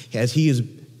ground as he is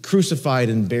crucified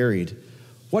and buried.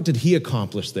 What did he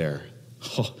accomplish there?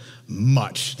 Oh,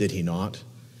 much, did he not?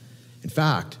 In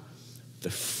fact, the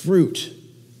fruit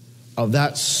of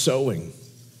that sowing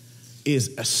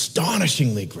is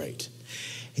astonishingly great.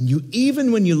 And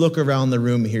even when you look around the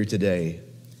room here today,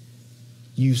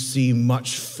 you see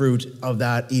much fruit of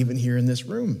that even here in this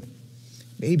room,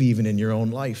 maybe even in your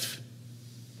own life.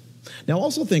 Now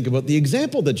also think about the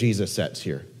example that Jesus sets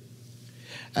here.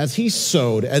 As he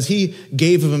sowed, as he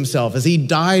gave of himself, as he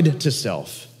died to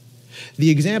self, the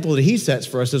example that he sets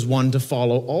for us is one to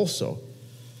follow also.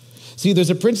 See, there's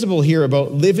a principle here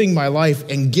about living my life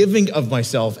and giving of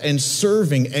myself and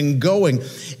serving and going,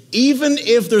 even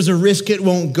if there's a risk it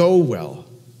won't go well.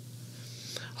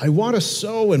 I want to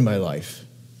sow in my life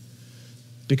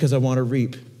because I want to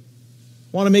reap.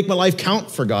 I want to make my life count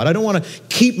for God. I don't want to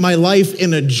keep my life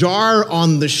in a jar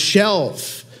on the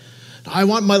shelf. I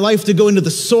want my life to go into the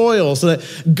soil so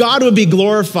that God would be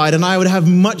glorified and I would have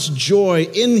much joy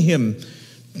in him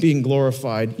being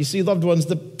glorified. You see, loved ones,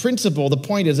 the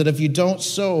point is that if you don't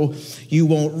sow, you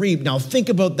won't reap. Now think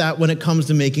about that when it comes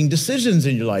to making decisions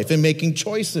in your life and making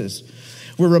choices.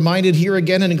 We're reminded here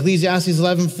again in Ecclesiastes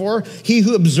 11:4, he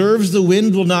who observes the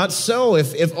wind will not sow.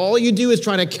 If all you do is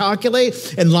try to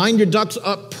calculate and line your ducks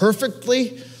up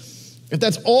perfectly, if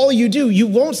that's all you do, you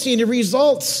won't see any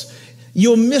results.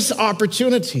 You'll miss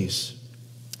opportunities.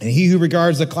 And he who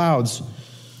regards the clouds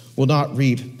will not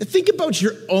reap. Think about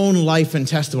your own life and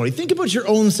testimony. Think about your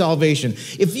own salvation.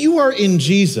 If you are in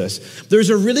Jesus, there's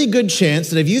a really good chance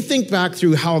that if you think back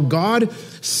through how God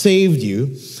saved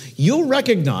you, you'll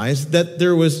recognize that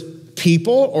there was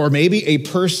people or maybe a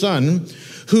person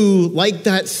who, like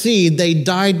that seed, they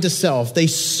died to self. They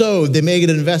sowed. They made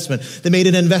an investment. They made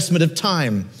an investment of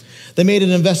time. They made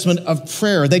an investment of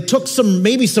prayer. They took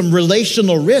maybe some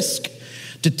relational risk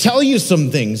to tell you some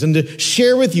things and to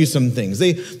share with you some things.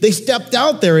 They stepped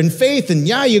out there in faith, and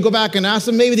yeah, you go back and ask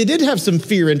them, maybe they did have some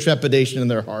fear and trepidation in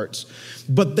their hearts,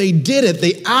 but they did it,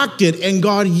 they acted, and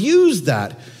God used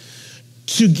that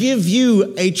to give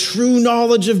you a true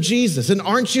knowledge of Jesus. And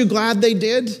aren't you glad they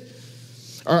did?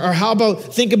 Or how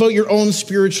about, think about your own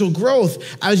spiritual growth.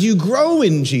 As you grow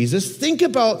in Jesus, think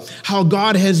about how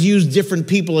God has used different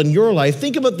people in your life.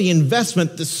 Think about the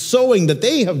investment, the sowing that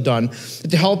they have done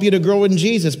to help you to grow in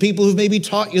Jesus. People who've maybe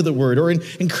taught you the word or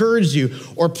encouraged you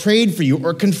or prayed for you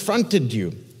or confronted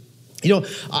you. You know,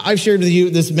 I've shared with you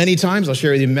this many times. I'll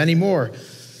share with you many more.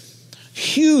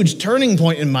 Huge turning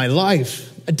point in my life.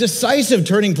 A decisive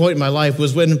turning point in my life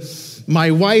was when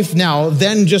my wife, now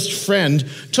then just friend,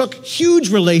 took huge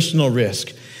relational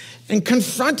risk and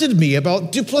confronted me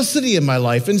about duplicity in my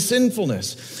life and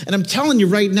sinfulness. And I'm telling you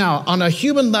right now, on a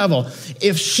human level,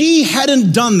 if she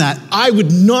hadn't done that, I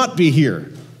would not be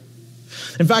here.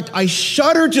 In fact, I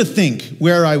shudder to think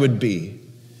where I would be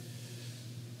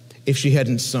if she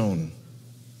hadn't sown.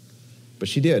 But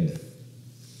she did.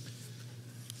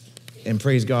 And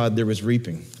praise God, there was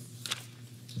reaping.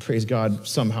 Praise God,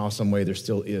 somehow, some way, there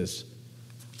still is.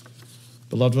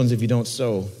 But loved ones, if you don't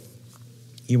sow,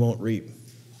 you won't reap.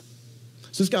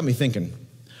 So this got me thinking,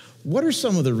 what are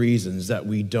some of the reasons that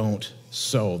we don't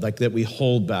sow, like that we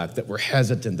hold back, that we're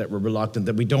hesitant, that we're reluctant,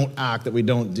 that we don't act, that we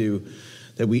don't do,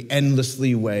 that we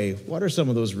endlessly weigh? What are some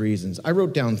of those reasons? I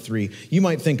wrote down 3. You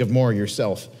might think of more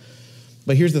yourself,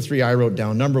 but here's the 3 I wrote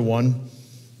down. Number 1,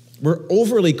 we're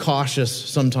overly cautious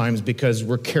sometimes because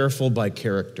we're careful by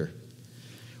character.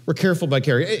 We're careful by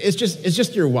character. It's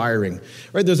just your wiring,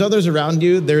 right? There's others around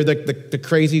you. They're the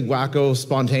crazy, wacko,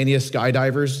 spontaneous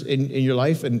skydivers in your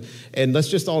life. And let's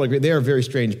just all agree, they are very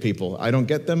strange people. I don't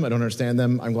get them. I don't understand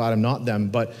them. I'm glad I'm not them.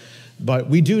 But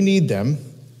we do need them,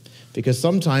 because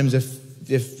sometimes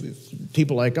if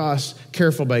people like us,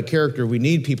 careful by character, we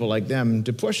need people like them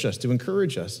to push us, to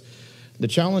encourage us, to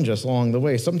challenge us along the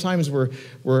way. Sometimes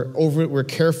we're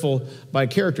careful by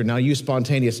character. Now, you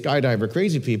spontaneous skydiver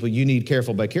crazy people, you need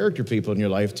careful by character people in your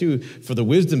life too, for the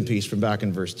wisdom piece from back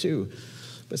in verse 2.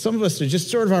 But some of us are just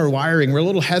sort of our wiring. We're a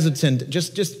little hesitant,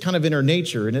 just kind of in our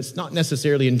nature, and it's not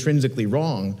necessarily intrinsically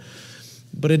wrong.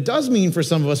 But it does mean for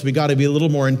some of us we got to be a little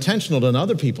more intentional than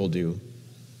other people do.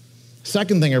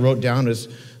 Second thing I wrote down is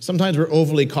sometimes we're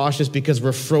overly cautious because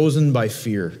we're frozen by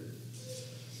fear.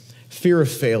 Fear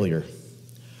of failure.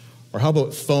 Or how about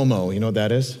FOMO? You know what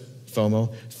that is?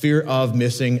 FOMO. Fear of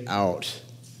missing out.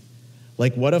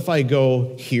 Like, what if I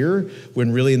go here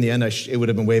when really in the end it would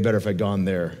have been way better if I'd gone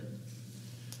there?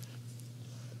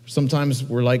 Sometimes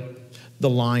we're like the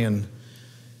lion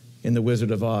in The Wizard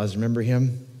of Oz. Remember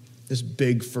him? This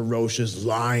big, ferocious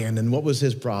lion. And what was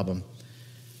his problem?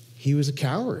 He was a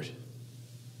coward.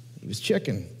 He was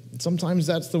chicken. And sometimes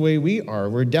that's the way we are.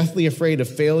 We're deathly afraid of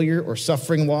failure or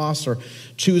suffering loss or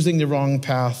choosing the wrong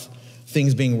path,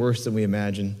 things being worse than we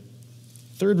imagine.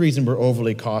 Third reason we're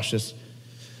overly cautious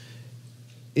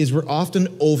is we're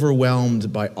often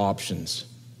overwhelmed by options.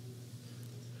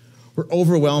 We're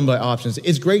overwhelmed by options.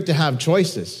 It's great to have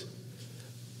choices,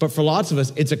 but for lots of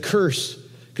us, it's a curse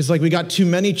because we got too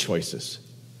many choices.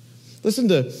 Listen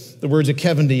to the words of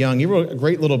Kevin DeYoung. He wrote a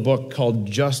great little book called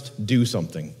Just Do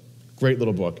Something. Great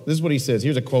little book. This is what he says.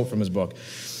 Here's a quote from his book.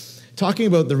 Talking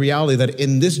about the reality that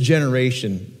in this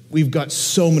generation, we've got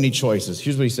so many choices.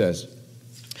 Here's what he says.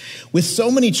 With so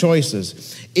many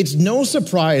choices, it's no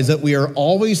surprise that we are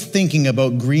always thinking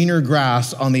about greener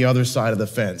grass on the other side of the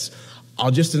fence.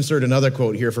 I'll just insert another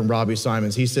quote here from Robbie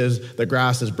Simons. He says, the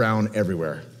grass is brown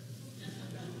everywhere.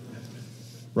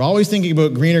 We're always thinking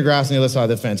about greener grass on the other side of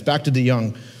the fence. Back to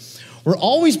DeYoung. We're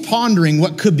always pondering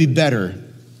what could be better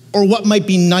or what might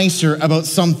be nicer about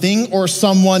something or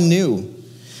someone new.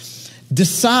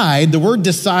 Decide, the word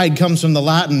decide comes from the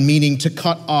Latin meaning to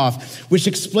cut off, which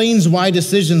explains why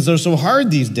decisions are so hard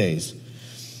these days.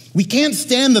 We can't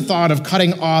stand the thought of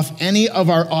cutting off any of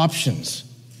our options.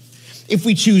 If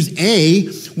we choose A,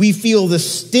 we feel the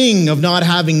sting of not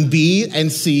having B and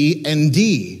C and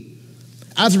D.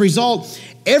 As a result,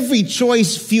 every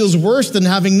choice feels worse than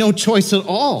having no choice at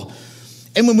all.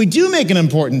 And when we do make an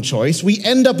important choice, we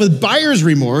end up with buyer's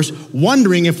remorse,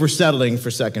 wondering if we're settling for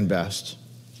second best.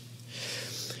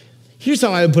 Here's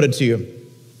how I would put it to you.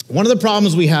 One of the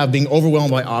problems we have being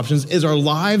overwhelmed by options is our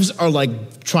lives are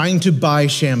like trying to buy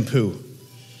shampoo.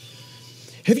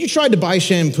 Have you tried to buy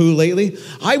shampoo lately?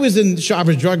 I was in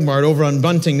Shoppers Drug Mart over on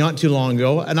Bunting not too long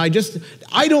ago, and I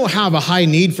don't have a high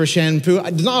need for shampoo.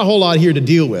 There's not a whole lot here to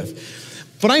deal with.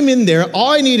 But I'm in there, all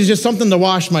I need is just something to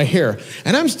wash my hair.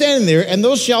 And I'm standing there, and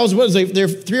those shelves, they're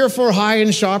 3 or 4 high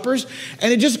in Shoppers,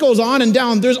 and it just goes on and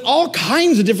down. There's all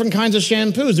kinds of different kinds of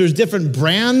shampoos. There's different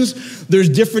brands. There's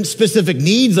different specific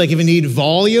needs, like if you need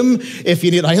volume, if you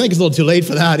need, I think it's a little too late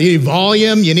for that. You need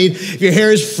volume, if your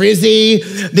hair is frizzy.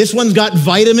 This one's got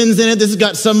vitamins in it. This has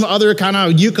got some other kind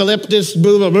of eucalyptus,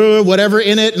 blah, blah, blah, whatever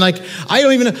in it. And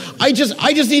I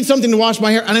just need something to wash my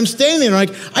hair. And I'm standing there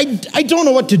I don't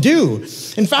know what to do.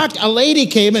 In fact, a lady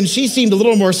came and she seemed a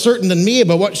little more certain than me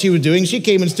about what she was doing. She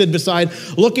came and stood beside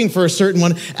looking for a certain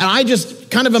one. And I just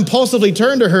kind of impulsively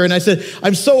turned to her and I said,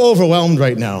 I'm so overwhelmed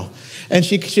right now. And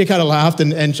she kind of laughed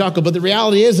and chuckled. But the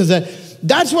reality is that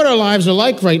that's what our lives are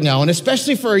like right now. And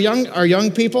especially for our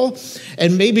young people,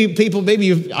 and maybe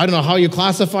I don't know how you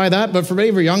classify that, but for many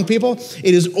of our young people,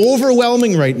 it is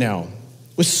overwhelming right now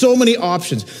with so many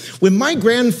options. When my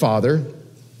grandfather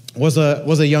was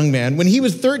a young man, when he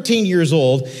was 13 years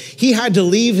old, he had to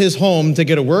leave his home to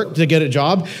get a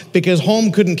job because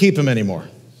home couldn't keep him anymore.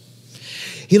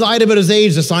 He lied about his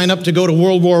age to sign up to go to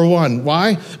World War I.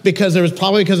 Why? Because it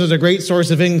was a great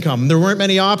source of income. There weren't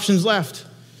many options left.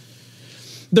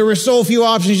 There were so few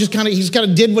options, he just kind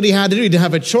of did what he had to do to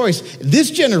have a choice.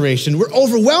 This generation, we're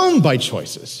overwhelmed by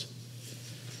choices.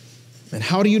 And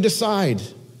how do you decide?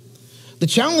 The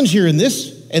challenge here in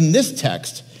this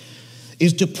text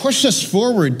is to push us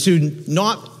forward, to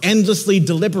not endlessly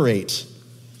deliberate.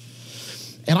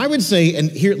 And I would say, and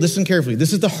here, listen carefully,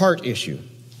 this is the heart issue.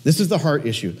 This is the heart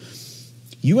issue.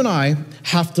 You and I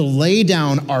have to lay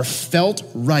down our felt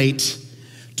right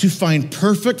to find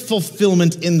perfect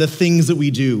fulfillment in the things that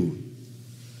we do.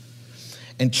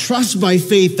 And trust by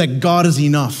faith that God is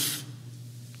enough.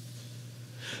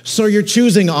 So you're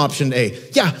choosing option A.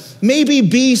 Yeah, maybe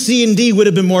B, C, and D would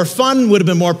have been more fun, would have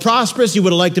been more prosperous, you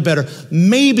would have liked it better.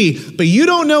 Maybe, but you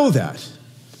don't know that.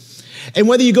 And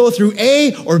whether you go through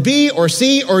A or B or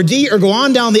C or D or go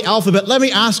on down the alphabet, let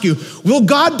me ask you, will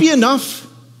God be enough?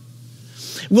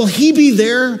 Will he be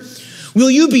there? Will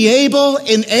you be able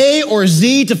in A or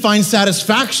Z to find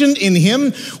satisfaction in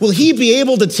him? Will he be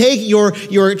able to take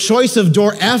your choice of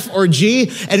door F or G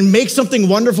and make something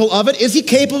wonderful of it? Is he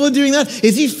capable of doing that?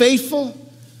 Is he faithful?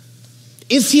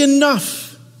 Is he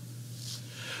enough?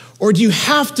 Or do you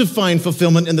have to find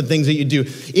fulfillment in the things that you do?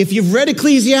 If you've read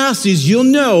Ecclesiastes, you'll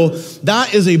know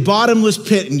that is a bottomless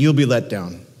pit and you'll be let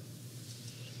down.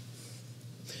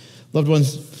 Loved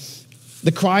ones,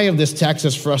 the cry of this text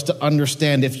is for us to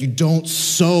understand if you don't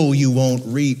sow, you won't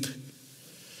reap.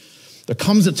 There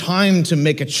comes a time to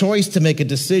make a choice, to make a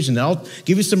decision. I'll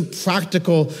give you some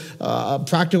practical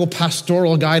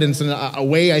pastoral guidance and a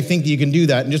way I think that you can do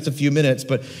that in just a few minutes.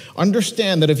 But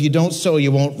understand that if you don't sow,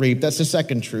 you won't reap. That's the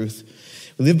second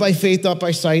truth. We live by faith, not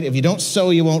by sight. If you don't sow,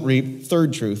 you won't reap.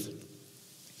 Third truth.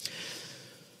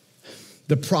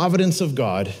 The providence of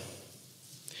God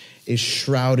is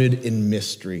shrouded in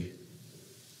mystery.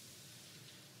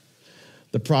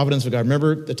 The providence of God.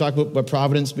 Remember to talk about what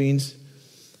providence means?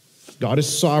 God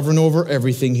is sovereign over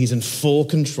everything. He's in full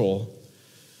control.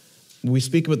 When we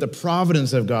speak about the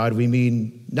providence of God, we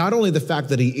mean not only the fact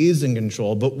that he is in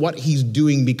control, but what he's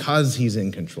doing because he's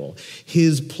in control.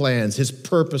 His plans, his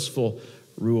purposeful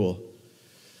rule.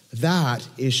 That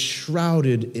is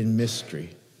shrouded in mystery.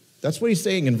 That's what he's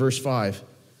saying in verse 5.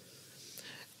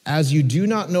 As you do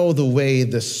not know the way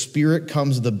the Spirit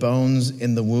comes to the bones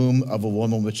in the womb of a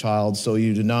woman with child, so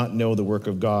you do not know the work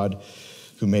of God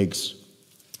who makes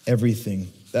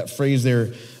everything. That phrase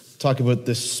there, talk about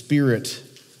the Spirit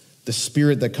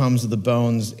that comes to the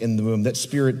bones in the womb. That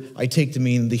Spirit I take to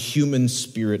mean the human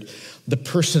spirit, the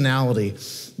personality.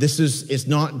 It's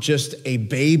not just a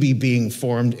baby being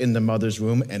formed in the mother's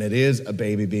womb, and it is a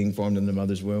baby being formed in the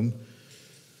mother's womb,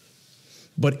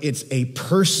 but it's a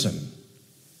person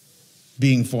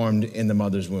being formed in the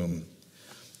mother's womb.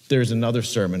 There's another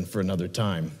sermon for another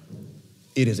time.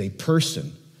 It is a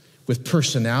person with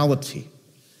personality,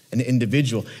 an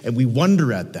individual, and we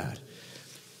wonder at that.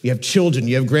 You have children,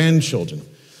 you have grandchildren.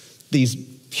 These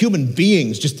human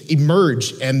beings just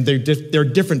emerge, and they're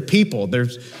different people. They're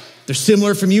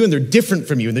similar from you, and they're different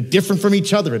from you, and they're different from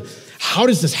each other. And how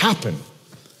does this happen?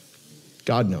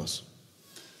 God knows.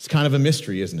 It's kind of a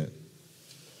mystery, isn't it?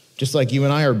 Just like you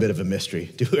and I are a bit of a mystery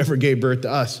to whoever gave birth to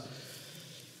us.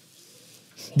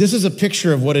 This is a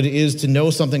picture of what it is to know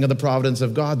something of the providence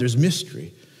of God. There's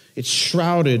mystery. It's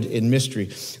shrouded in mystery.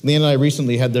 Leanne and I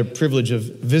recently had the privilege of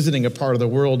visiting a part of the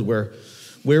world where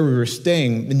we were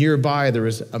staying. Nearby, there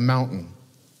was a mountain.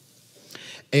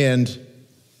 And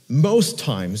most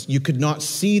times, you could not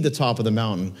see the top of the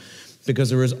mountain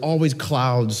because there was always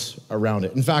clouds around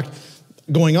it. In fact,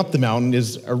 going up the mountain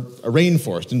is a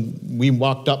rainforest, and we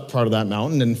walked up part of that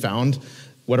mountain and found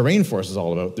what a rainforest is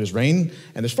all about. There's rain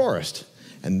and there's forest,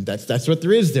 and that's what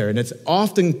there is there, and it's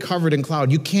often covered in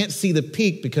cloud. You can't see the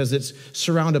peak because it's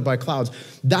surrounded by clouds.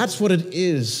 That's what it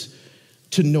is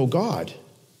to know God.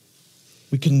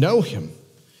 We can know him.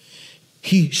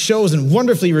 He shows and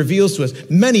wonderfully reveals to us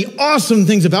many awesome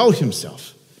things about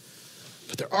himself,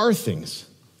 but there are things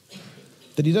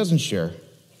that he doesn't share.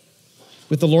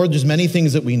 With the Lord, there's many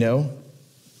things that we know,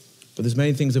 but there's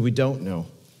many things that we don't know.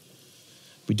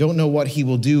 We don't know what he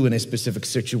will do in a specific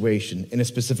situation, in a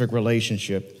specific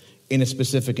relationship, in a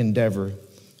specific endeavor,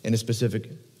 in a specific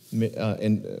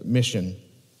mission.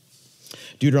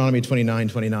 Deuteronomy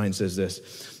 29:29 says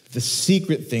this: the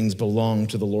secret things belong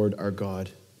to the Lord our God.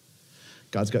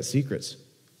 God's got secrets.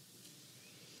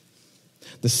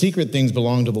 The secret things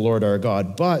belong to the Lord our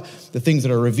God, but the things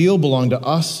that are revealed belong to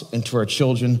us and to our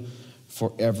children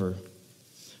forever.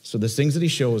 So there's things that he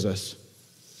shows us,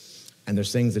 and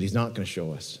there's things that he's not going to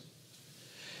show us.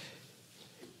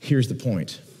 Here's the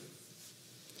point.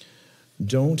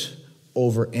 Don't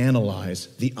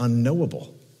overanalyze the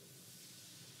unknowable.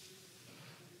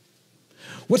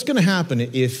 What's going to happen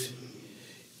if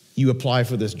you apply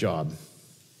for this job?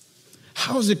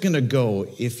 How's it going to go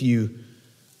if you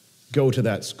go to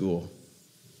that school?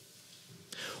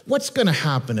 What's going to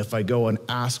happen if I go and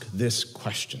ask this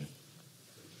question?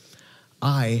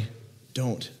 I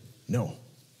don't know.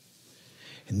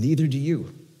 And neither do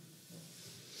you.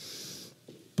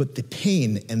 But the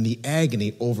pain and the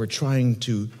agony over trying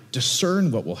to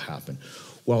discern what will happen,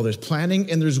 while there's planning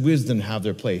and there's wisdom have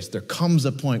their place, there comes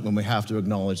a point when we have to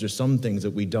acknowledge there's some things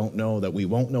that we don't know, that we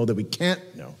won't know, that we can't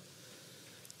know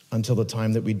until the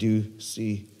time that we do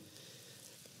see.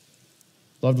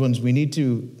 Loved ones, we need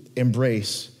to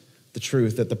embrace the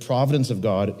truth that the providence of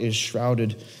God is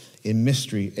shrouded in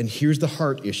mystery. And here's the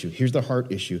heart issue. Here's the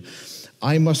heart issue.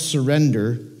 I must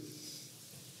surrender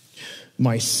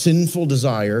my sinful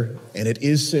desire, and it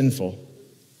is sinful.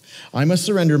 I must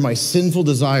surrender my sinful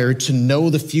desire to know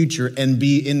the future and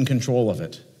be in control of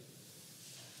it.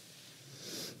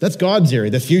 That's God's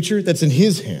area. The future, that's in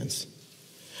his hands.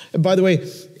 And by the way,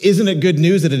 isn't it good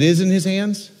news that it is in his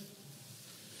hands?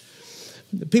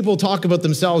 People talk about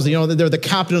themselves, that they're the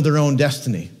captain of their own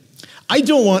destiny. I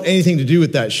don't want anything to do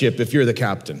with that ship if you're the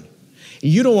captain.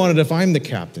 You don't want it if I'm the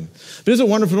captain. But isn't it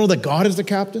wonderful to know that God is the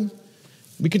captain?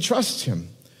 We can trust him.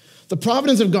 The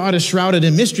providence of God is shrouded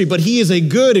in mystery, but he is a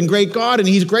good and great God, and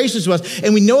he's gracious to us.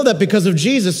 And we know that because of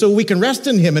Jesus, so we can rest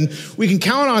in him, and we can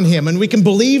count on him, and we can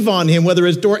believe on him, whether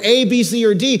it's door A, B, C,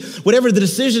 or D, whatever the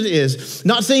decision is.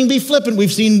 Not saying be flippant.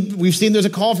 We've seen there's a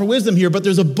call for wisdom here, but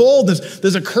there's a boldness,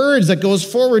 there's a courage that goes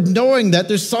forward, knowing that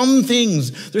there's some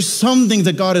things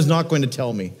that God is not going to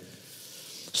tell me.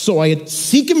 So I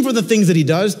seek him for the things that he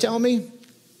does tell me,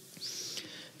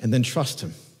 and then trust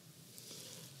him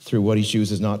through what he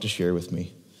chooses not to share with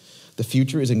me. The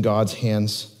future is in God's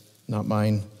hands, not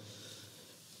mine.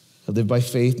 I live by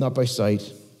faith, not by sight.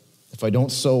 If I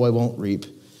don't sow, I won't reap.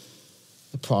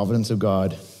 The providence of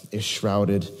God is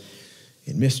shrouded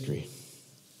in mystery.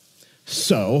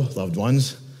 So, loved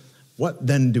ones, what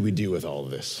then do we do with all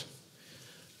of this?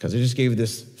 Because I just gave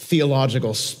this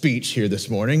theological speech here this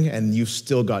morning, and you've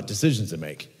still got decisions to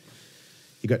make.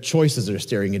 You got choices that are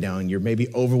staring you down. You're maybe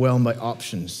overwhelmed by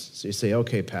options. So you say,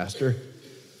 okay, Pastor,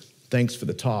 thanks for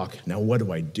the talk. Now what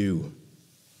do I do?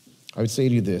 I would say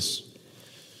to you this.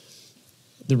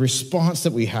 The response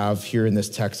that we have here in this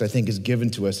text, I think, is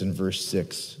given to us in verse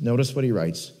 6. Notice what he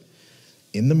writes.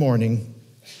 In the morning,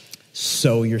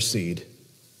 sow your seed.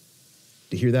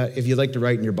 Do you hear that? If you'd like to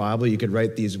write in your Bible, you could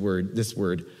write this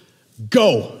word,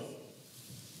 go,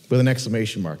 with an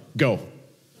exclamation mark. Go.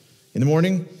 In the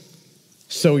morning,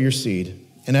 sow your seed,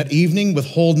 and at evening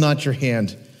withhold not your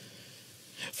hand,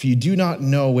 for you do not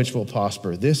know which will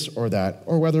prosper, this or that,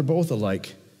 or whether both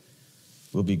alike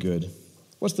will be good.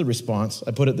 What's the response?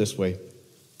 I put it this way.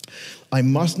 I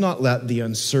must not let the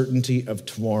uncertainty of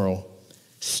tomorrow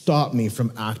stop me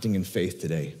from acting in faith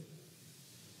today.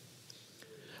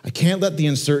 I can't let the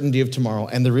uncertainty of tomorrow,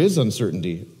 and there is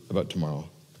uncertainty about tomorrow,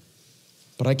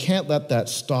 but I can't let that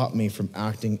stop me from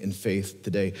acting in faith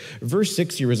today. Verse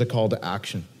 6 here is a call to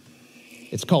action.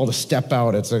 It's called to step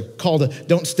out. It's a call to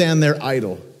don't stand there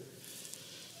idle.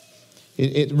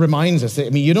 It reminds us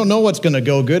that, you don't know what's going to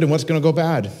go good and what's going to go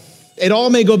bad. It all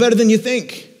may go better than you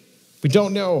think. We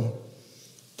don't know.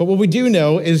 But what we do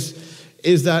know is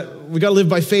that we got to live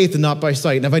by faith and not by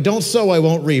sight. And if I don't sow, I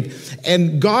won't reap.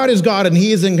 And God is God and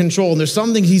he is in control. And there's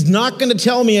some things he's not going to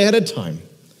tell me ahead of time.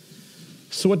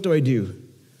 So what do?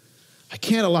 I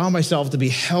can't allow myself to be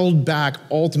held back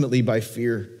ultimately by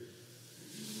fear.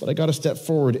 But I got to step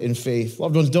forward in faith.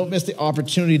 Loved ones, don't miss the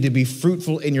opportunity to be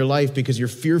fruitful in your life because you're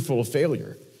fearful of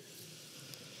failure.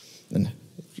 And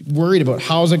worried about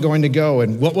how's it going to go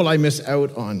and what will I miss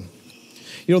out on.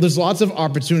 There's lots of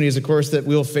opportunities, of course, that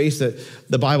we'll face that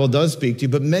the Bible does speak to,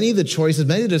 but many of the choices,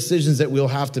 many of the decisions that we'll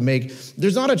have to make,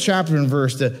 there's not a chapter and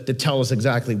verse to tell us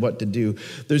exactly what to do.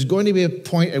 There's going to be a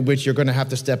point at which you're going to have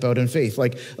to step out in faith.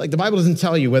 Like the Bible doesn't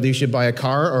tell you whether you should buy a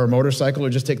car or a motorcycle or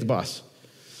just take the bus.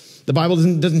 The Bible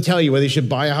doesn't tell you whether you should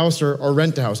buy a house or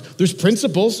rent a house. There's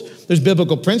principles, there's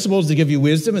biblical principles to give you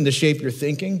wisdom and to shape your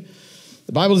thinking.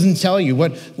 The Bible doesn't tell you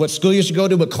what school you should go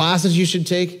to, what classes you should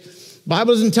take. The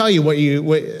Bible doesn't tell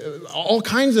you all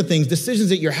kinds of things, decisions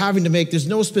that you're having to make. There's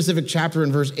no specific chapter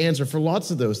and verse answer for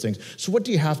lots of those things. So what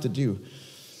do you have to do?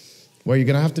 Well, you're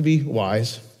going to have to be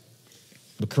wise,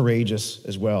 but courageous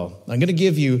as well. I'm going to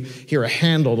give you here a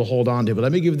handle to hold on to, but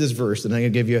let me give you this verse, and I'm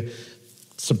going to give you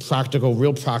some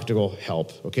real practical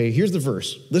help. Okay, here's the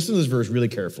verse. Listen to this verse really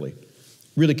carefully.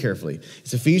 Really carefully.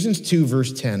 It's Ephesians 2,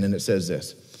 verse 10, and it says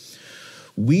this.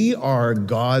 We are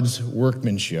God's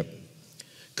workmanship,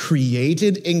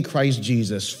 created in Christ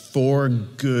Jesus for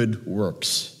good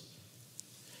works.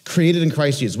 Created in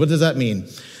Christ Jesus. What does that mean?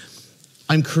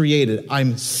 I'm created.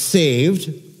 I'm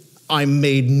saved. I'm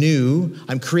made new.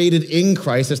 I'm created in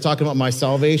Christ. That's talking about my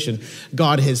salvation.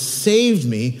 God has saved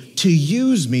me to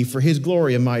use me for his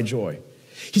glory and my joy.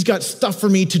 He's got stuff for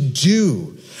me to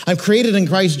do. I'm created in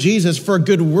Christ Jesus for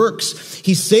good works.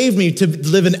 He saved me to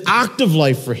live an active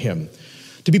life for him,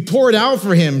 to be poured out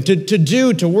for him,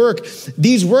 to work.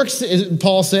 These works,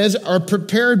 Paul says, are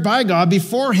prepared by God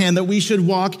beforehand that we should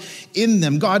walk in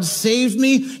them. God saved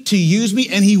me to use me,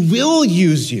 and he will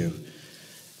use you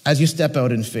as you step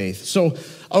out in faith. So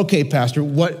Okay, Pastor,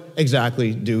 what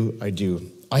exactly do I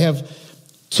do? I have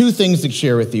 2 things to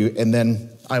share with you, and then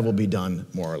I will be done,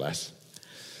 more or less.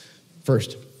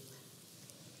 First,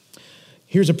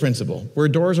 here's a principle. Where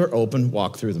doors are open,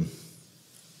 walk through them.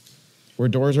 Where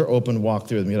doors are open, walk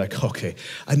through them. You're like, okay,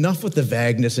 enough with the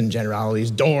vagueness and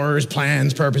generalities, doors,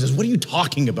 plans, purposes. What are you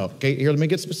talking about? Okay, here, let me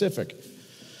get specific.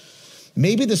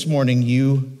 Maybe this morning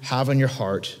you have on your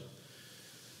heart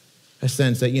a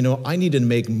sense that, I need to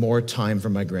make more time for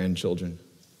my grandchildren.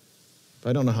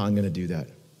 But I don't know how I'm going to do that.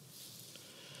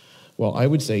 Well, I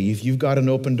would say if you've got an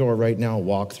open door right now,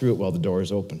 walk through it while the door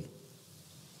is open.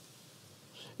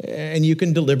 And you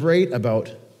can deliberate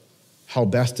about how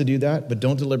best to do that, but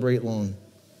don't deliberate long.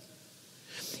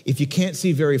 If you can't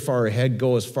see very far ahead,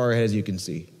 go as far ahead as you can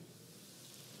see.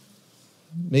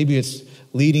 Maybe it's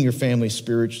leading your family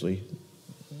spiritually,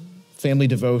 family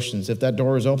devotions. If that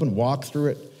door is open, walk through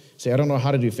it. Say, I don't know how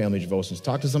to do family devotions.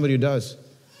 Talk to somebody who does.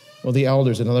 Well, the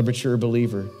elders, another mature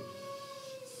believer.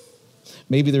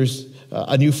 Maybe there's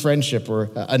a new friendship or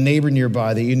a neighbor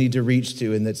nearby that you need to reach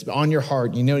to and that's on your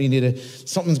heart.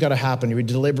 Something's got to happen. You're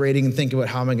deliberating and thinking about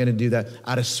how am I going to do that.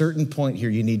 At a certain point here,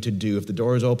 you need to do. If the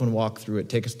door is open, walk through it.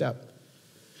 Take a step.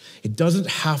 It doesn't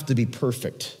have to be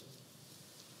perfect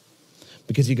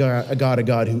because you got a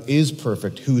God who is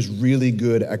perfect, who's really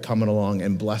good at coming along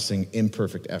and blessing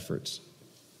imperfect efforts.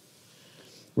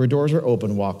 Where doors are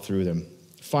open, walk through them.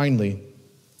 Finally,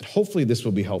 hopefully this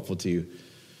will be helpful to you.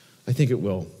 I think it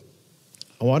will.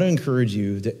 I want to encourage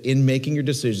you that in making your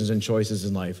decisions and choices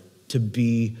in life, to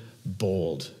be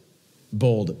bold.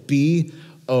 Bold.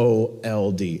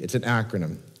 B-O-L-D. It's an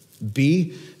acronym.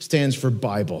 B stands for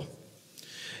Bible.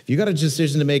 If you got a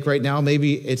decision to make right now,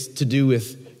 maybe it's to do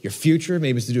with your future,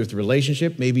 maybe it's to do with the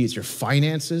relationship, maybe it's your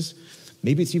finances,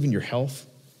 maybe it's even your health.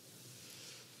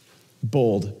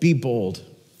 Bold. Be bold.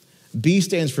 B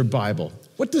stands for Bible.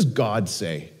 What does God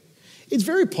say? It's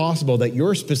very possible that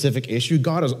your specific issue,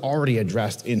 God has already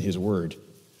addressed in his word.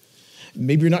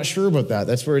 Maybe you're not sure about that.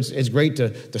 That's where it's great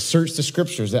to search the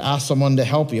scriptures, to ask someone to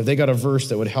help you if they got a verse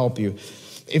that would help you.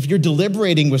 If you're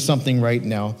deliberating with something right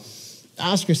now,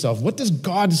 ask yourself, what does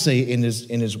God say in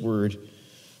his word?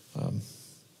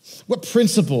 What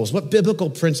biblical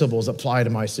principles apply to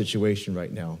my situation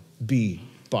right now? B,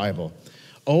 Bible.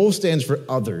 O stands for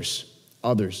others.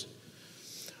 Others.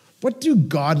 What do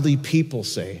godly people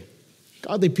say?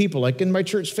 Godly people, like in my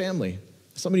church family.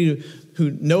 Somebody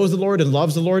who knows the Lord and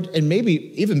loves the Lord, and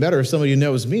maybe even better, somebody who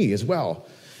knows me as well.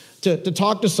 To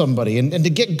talk to somebody and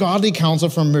to get godly counsel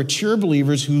from mature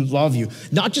believers who love you.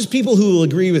 Not just people who will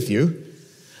agree with you.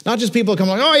 Not just people who come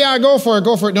like, oh yeah, go for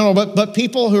it. No, but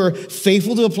people who are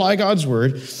faithful to apply God's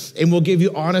word and will give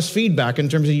you honest feedback in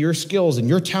terms of your skills and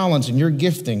your talents and your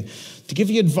gifting, to give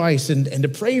you advice and to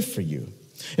pray for you.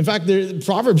 In fact,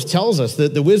 Proverbs tells us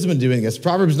that the wisdom in doing this.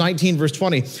 Proverbs 19, verse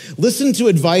 20, listen to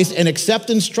advice and accept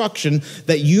instruction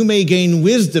that you may gain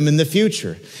wisdom in the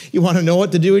future. You want to know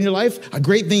what to do in your life? A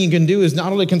great thing you can do is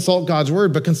not only consult God's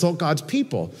word, but consult God's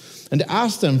people and to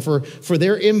ask them for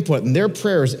their input and their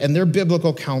prayers and their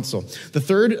biblical counsel. The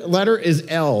third letter is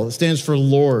L. It stands for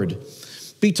Lord.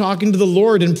 Be talking to the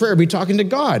Lord in prayer. Be talking to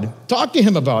God. Talk to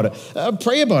him about it.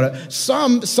 Pray about it.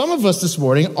 Some of us this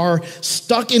morning are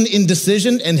stuck in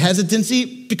indecision and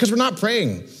hesitancy because we're not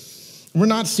praying. We're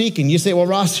not seeking. You say, well,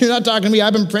 Ross, you're not talking to me.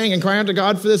 I've been praying and crying out to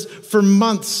God for this for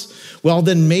months. Well,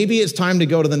 then maybe it's time to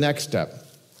go to the next step.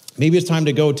 Maybe it's time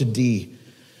to go to D,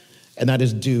 and that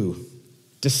is do.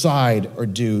 Decide or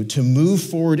do, to move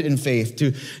forward in faith,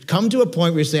 to come to a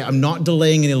point where you say, I'm not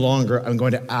delaying any longer, I'm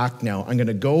going to act now. I'm going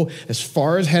to go as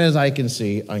far ahead as I can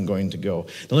see, I'm going to go.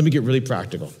 Now let me get really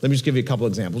practical. Let me just give you a couple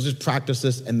examples. Just practice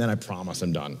this, and then I promise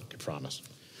I'm done. I promise.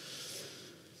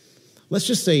 Let's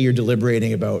just say you're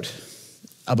deliberating about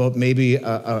maybe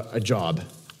a job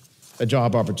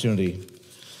opportunity.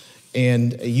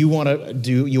 And you want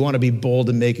to be bold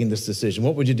in making this decision.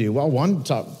 What would you do? Well, one,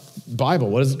 Bible.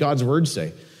 What does God's word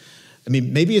say? I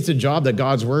mean, maybe it's a job that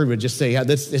God's word would just say, yeah,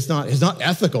 it's not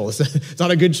ethical. It's not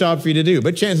a good job for you to do.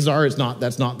 But chances are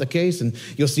that's not the case. And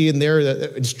you'll see in there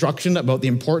the instruction about the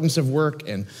importance of work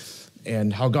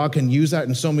and how God can use that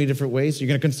in so many different ways. So you're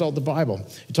going to consult the Bible.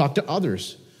 You talk to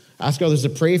others. Ask others to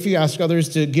pray for you. Ask others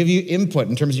to give you input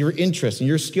in terms of your interest and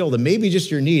your skill, and maybe just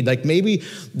your need. Like maybe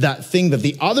that thing that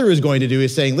the other is going to do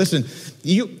is saying, listen,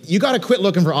 you got to quit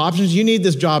looking for options. You need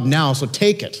this job now, so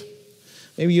take it.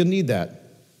 Maybe you'll need that.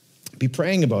 Be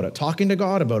praying about it, talking to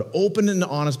God about it, open and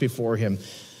honest before him,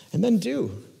 and then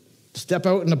do. Step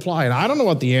out and apply. And I don't know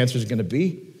what the answer is going to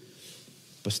be,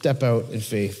 but step out in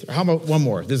faith. Or how about one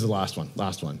more? This is the last one.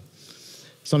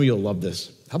 Some of you will love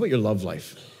this. How about your love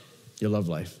life? Your love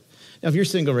life. Now, if you're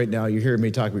single right now, you're hearing me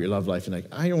talk about your love life, and like,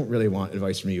 I don't really want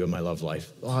advice from you in my love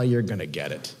life. Oh, you're going to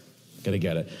get it. Going to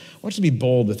get it. I want you to be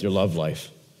bold with your love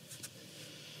life.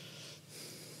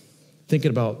 Thinking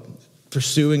about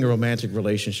pursuing a romantic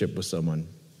relationship with someone.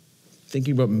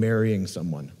 Thinking about marrying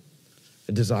someone.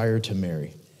 A desire to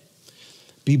marry.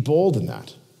 Be bold in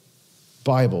that.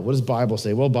 Bible. What does Bible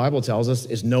say? Well, Bible tells us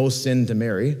it's no sin to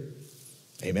marry.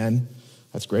 Amen.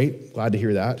 That's great. Glad to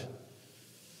hear that.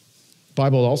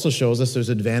 Bible also shows us there's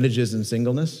advantages in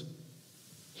singleness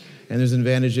and there's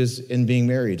advantages in being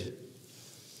married.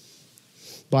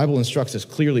 Bible instructs us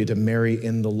clearly to marry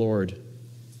in the Lord.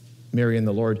 Marry in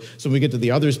the Lord. So when we get to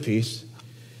the others piece,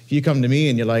 if you come to me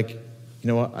and you're like, you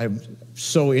know what, I'm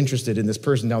so interested in this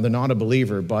person. Now, they're not a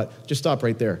believer, but just stop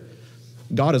right there.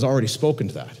 God has already spoken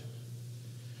to that.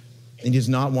 And he does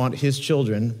not want his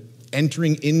children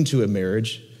entering into a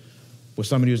marriage with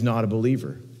somebody who's not a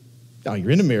believer. Now,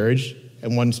 you're in a marriage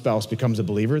and one spouse becomes a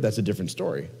believer, that's a different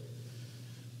story.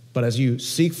 But as you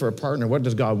seek for a partner, what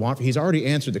does God want? He's already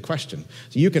answered the question.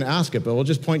 So you can ask it, but we'll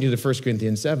just point you to 1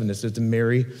 Corinthians 7. It says to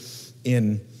marry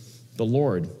in the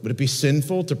Lord. Would it be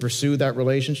sinful to pursue that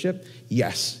relationship?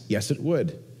 Yes. Yes, it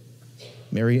would.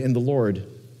 Marry in the Lord.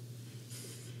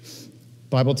 The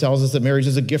Bible tells us that marriage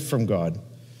is a gift from God.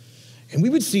 And we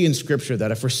would see in Scripture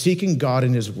that if we're seeking God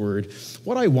in his word,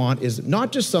 what I want is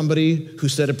not just somebody who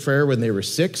said a prayer when they were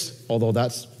 6, although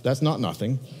that's not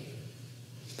nothing.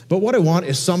 But what I want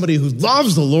is somebody who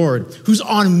loves the Lord, who's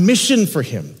on mission for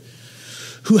him,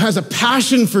 who has a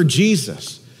passion for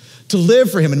Jesus, to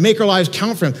live for him and make our lives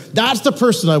count for him. That's the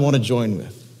person I want to join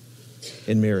with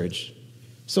in marriage.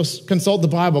 So consult the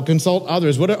Bible, consult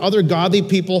others. What do other godly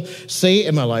people say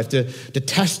in my life to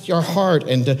test your heart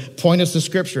and to point us to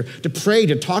Scripture, to pray,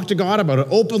 to talk to God about it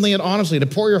openly and honestly, to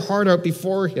pour your heart out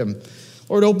before him.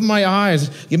 Lord, open my eyes.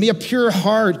 Give me a pure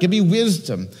heart. Give me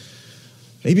wisdom.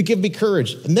 Maybe give me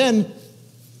courage. And then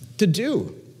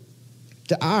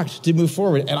to act, to move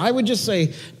forward. And I would just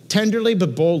say tenderly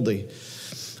but boldly,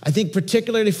 I think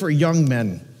particularly for young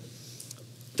men,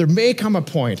 there may come a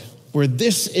point where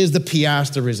this is the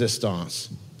pièce de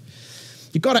résistance.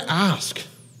 You've got to ask.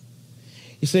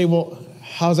 You say, well,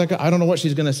 how's that I don't know what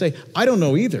she's going to say. I don't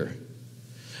know either.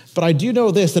 But I do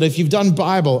know this, that if you've done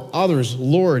Bible, others,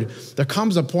 Lord, there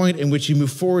comes a point in which you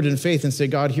move forward in faith and say,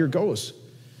 God, here goes.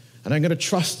 And I'm going to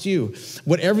trust you.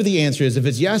 Whatever the answer is, if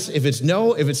it's yes, if it's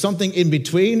no, if it's something in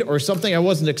between or something I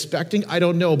wasn't expecting, I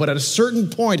don't know. But at a certain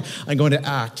point, I'm going to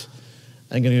act.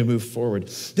 I'm going to move forward.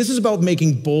 This is about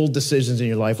making bold decisions in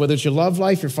your life, whether it's your love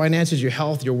life, your finances, your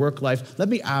health, your work life. Let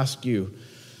me ask you,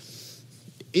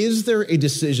 is there a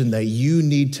decision that you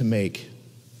need to make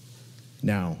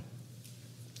now?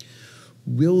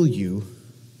 Will you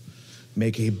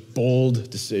make a bold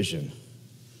decision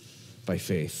by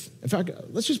faith? In fact,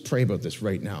 let's just pray about this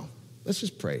right now. Let's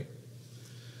just pray.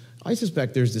 I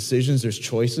suspect there's decisions, there's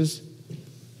choices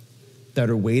that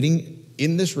are waiting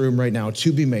in this room right now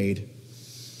to be made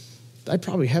that I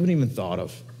probably haven't even thought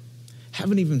of,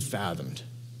 haven't even fathomed.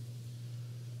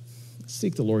 Let's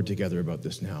seek the Lord together about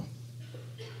this now.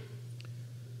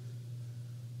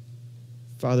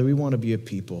 Father, we want to be a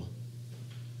people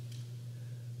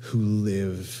who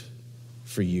live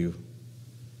for you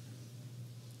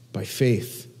by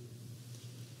faith,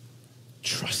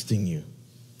 trusting you,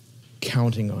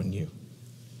 counting on you,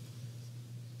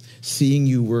 seeing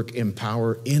you work in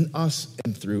power in us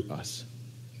and through us.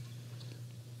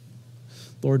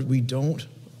 Lord, we don't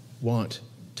want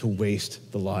to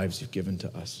waste the lives you've given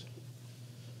to us.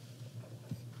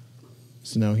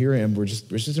 So now here I am, we're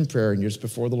just in prayer, and you're just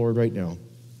before the Lord right now.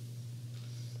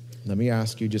 Let me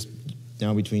ask you just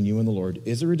now between you and the Lord,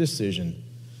 is there a decision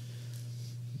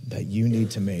that you need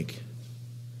to make?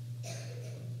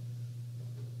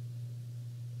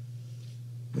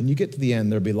 When you get to the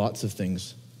end, there'll be lots of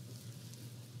things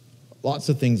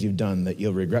you've done that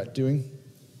you'll regret doing.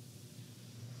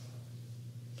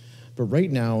 But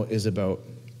right now is about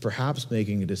perhaps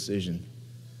making a decision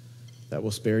that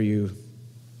will spare you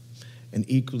an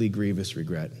equally grievous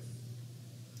regret.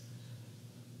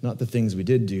 Not the things we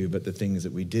did do, but the things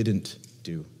that we didn't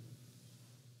do.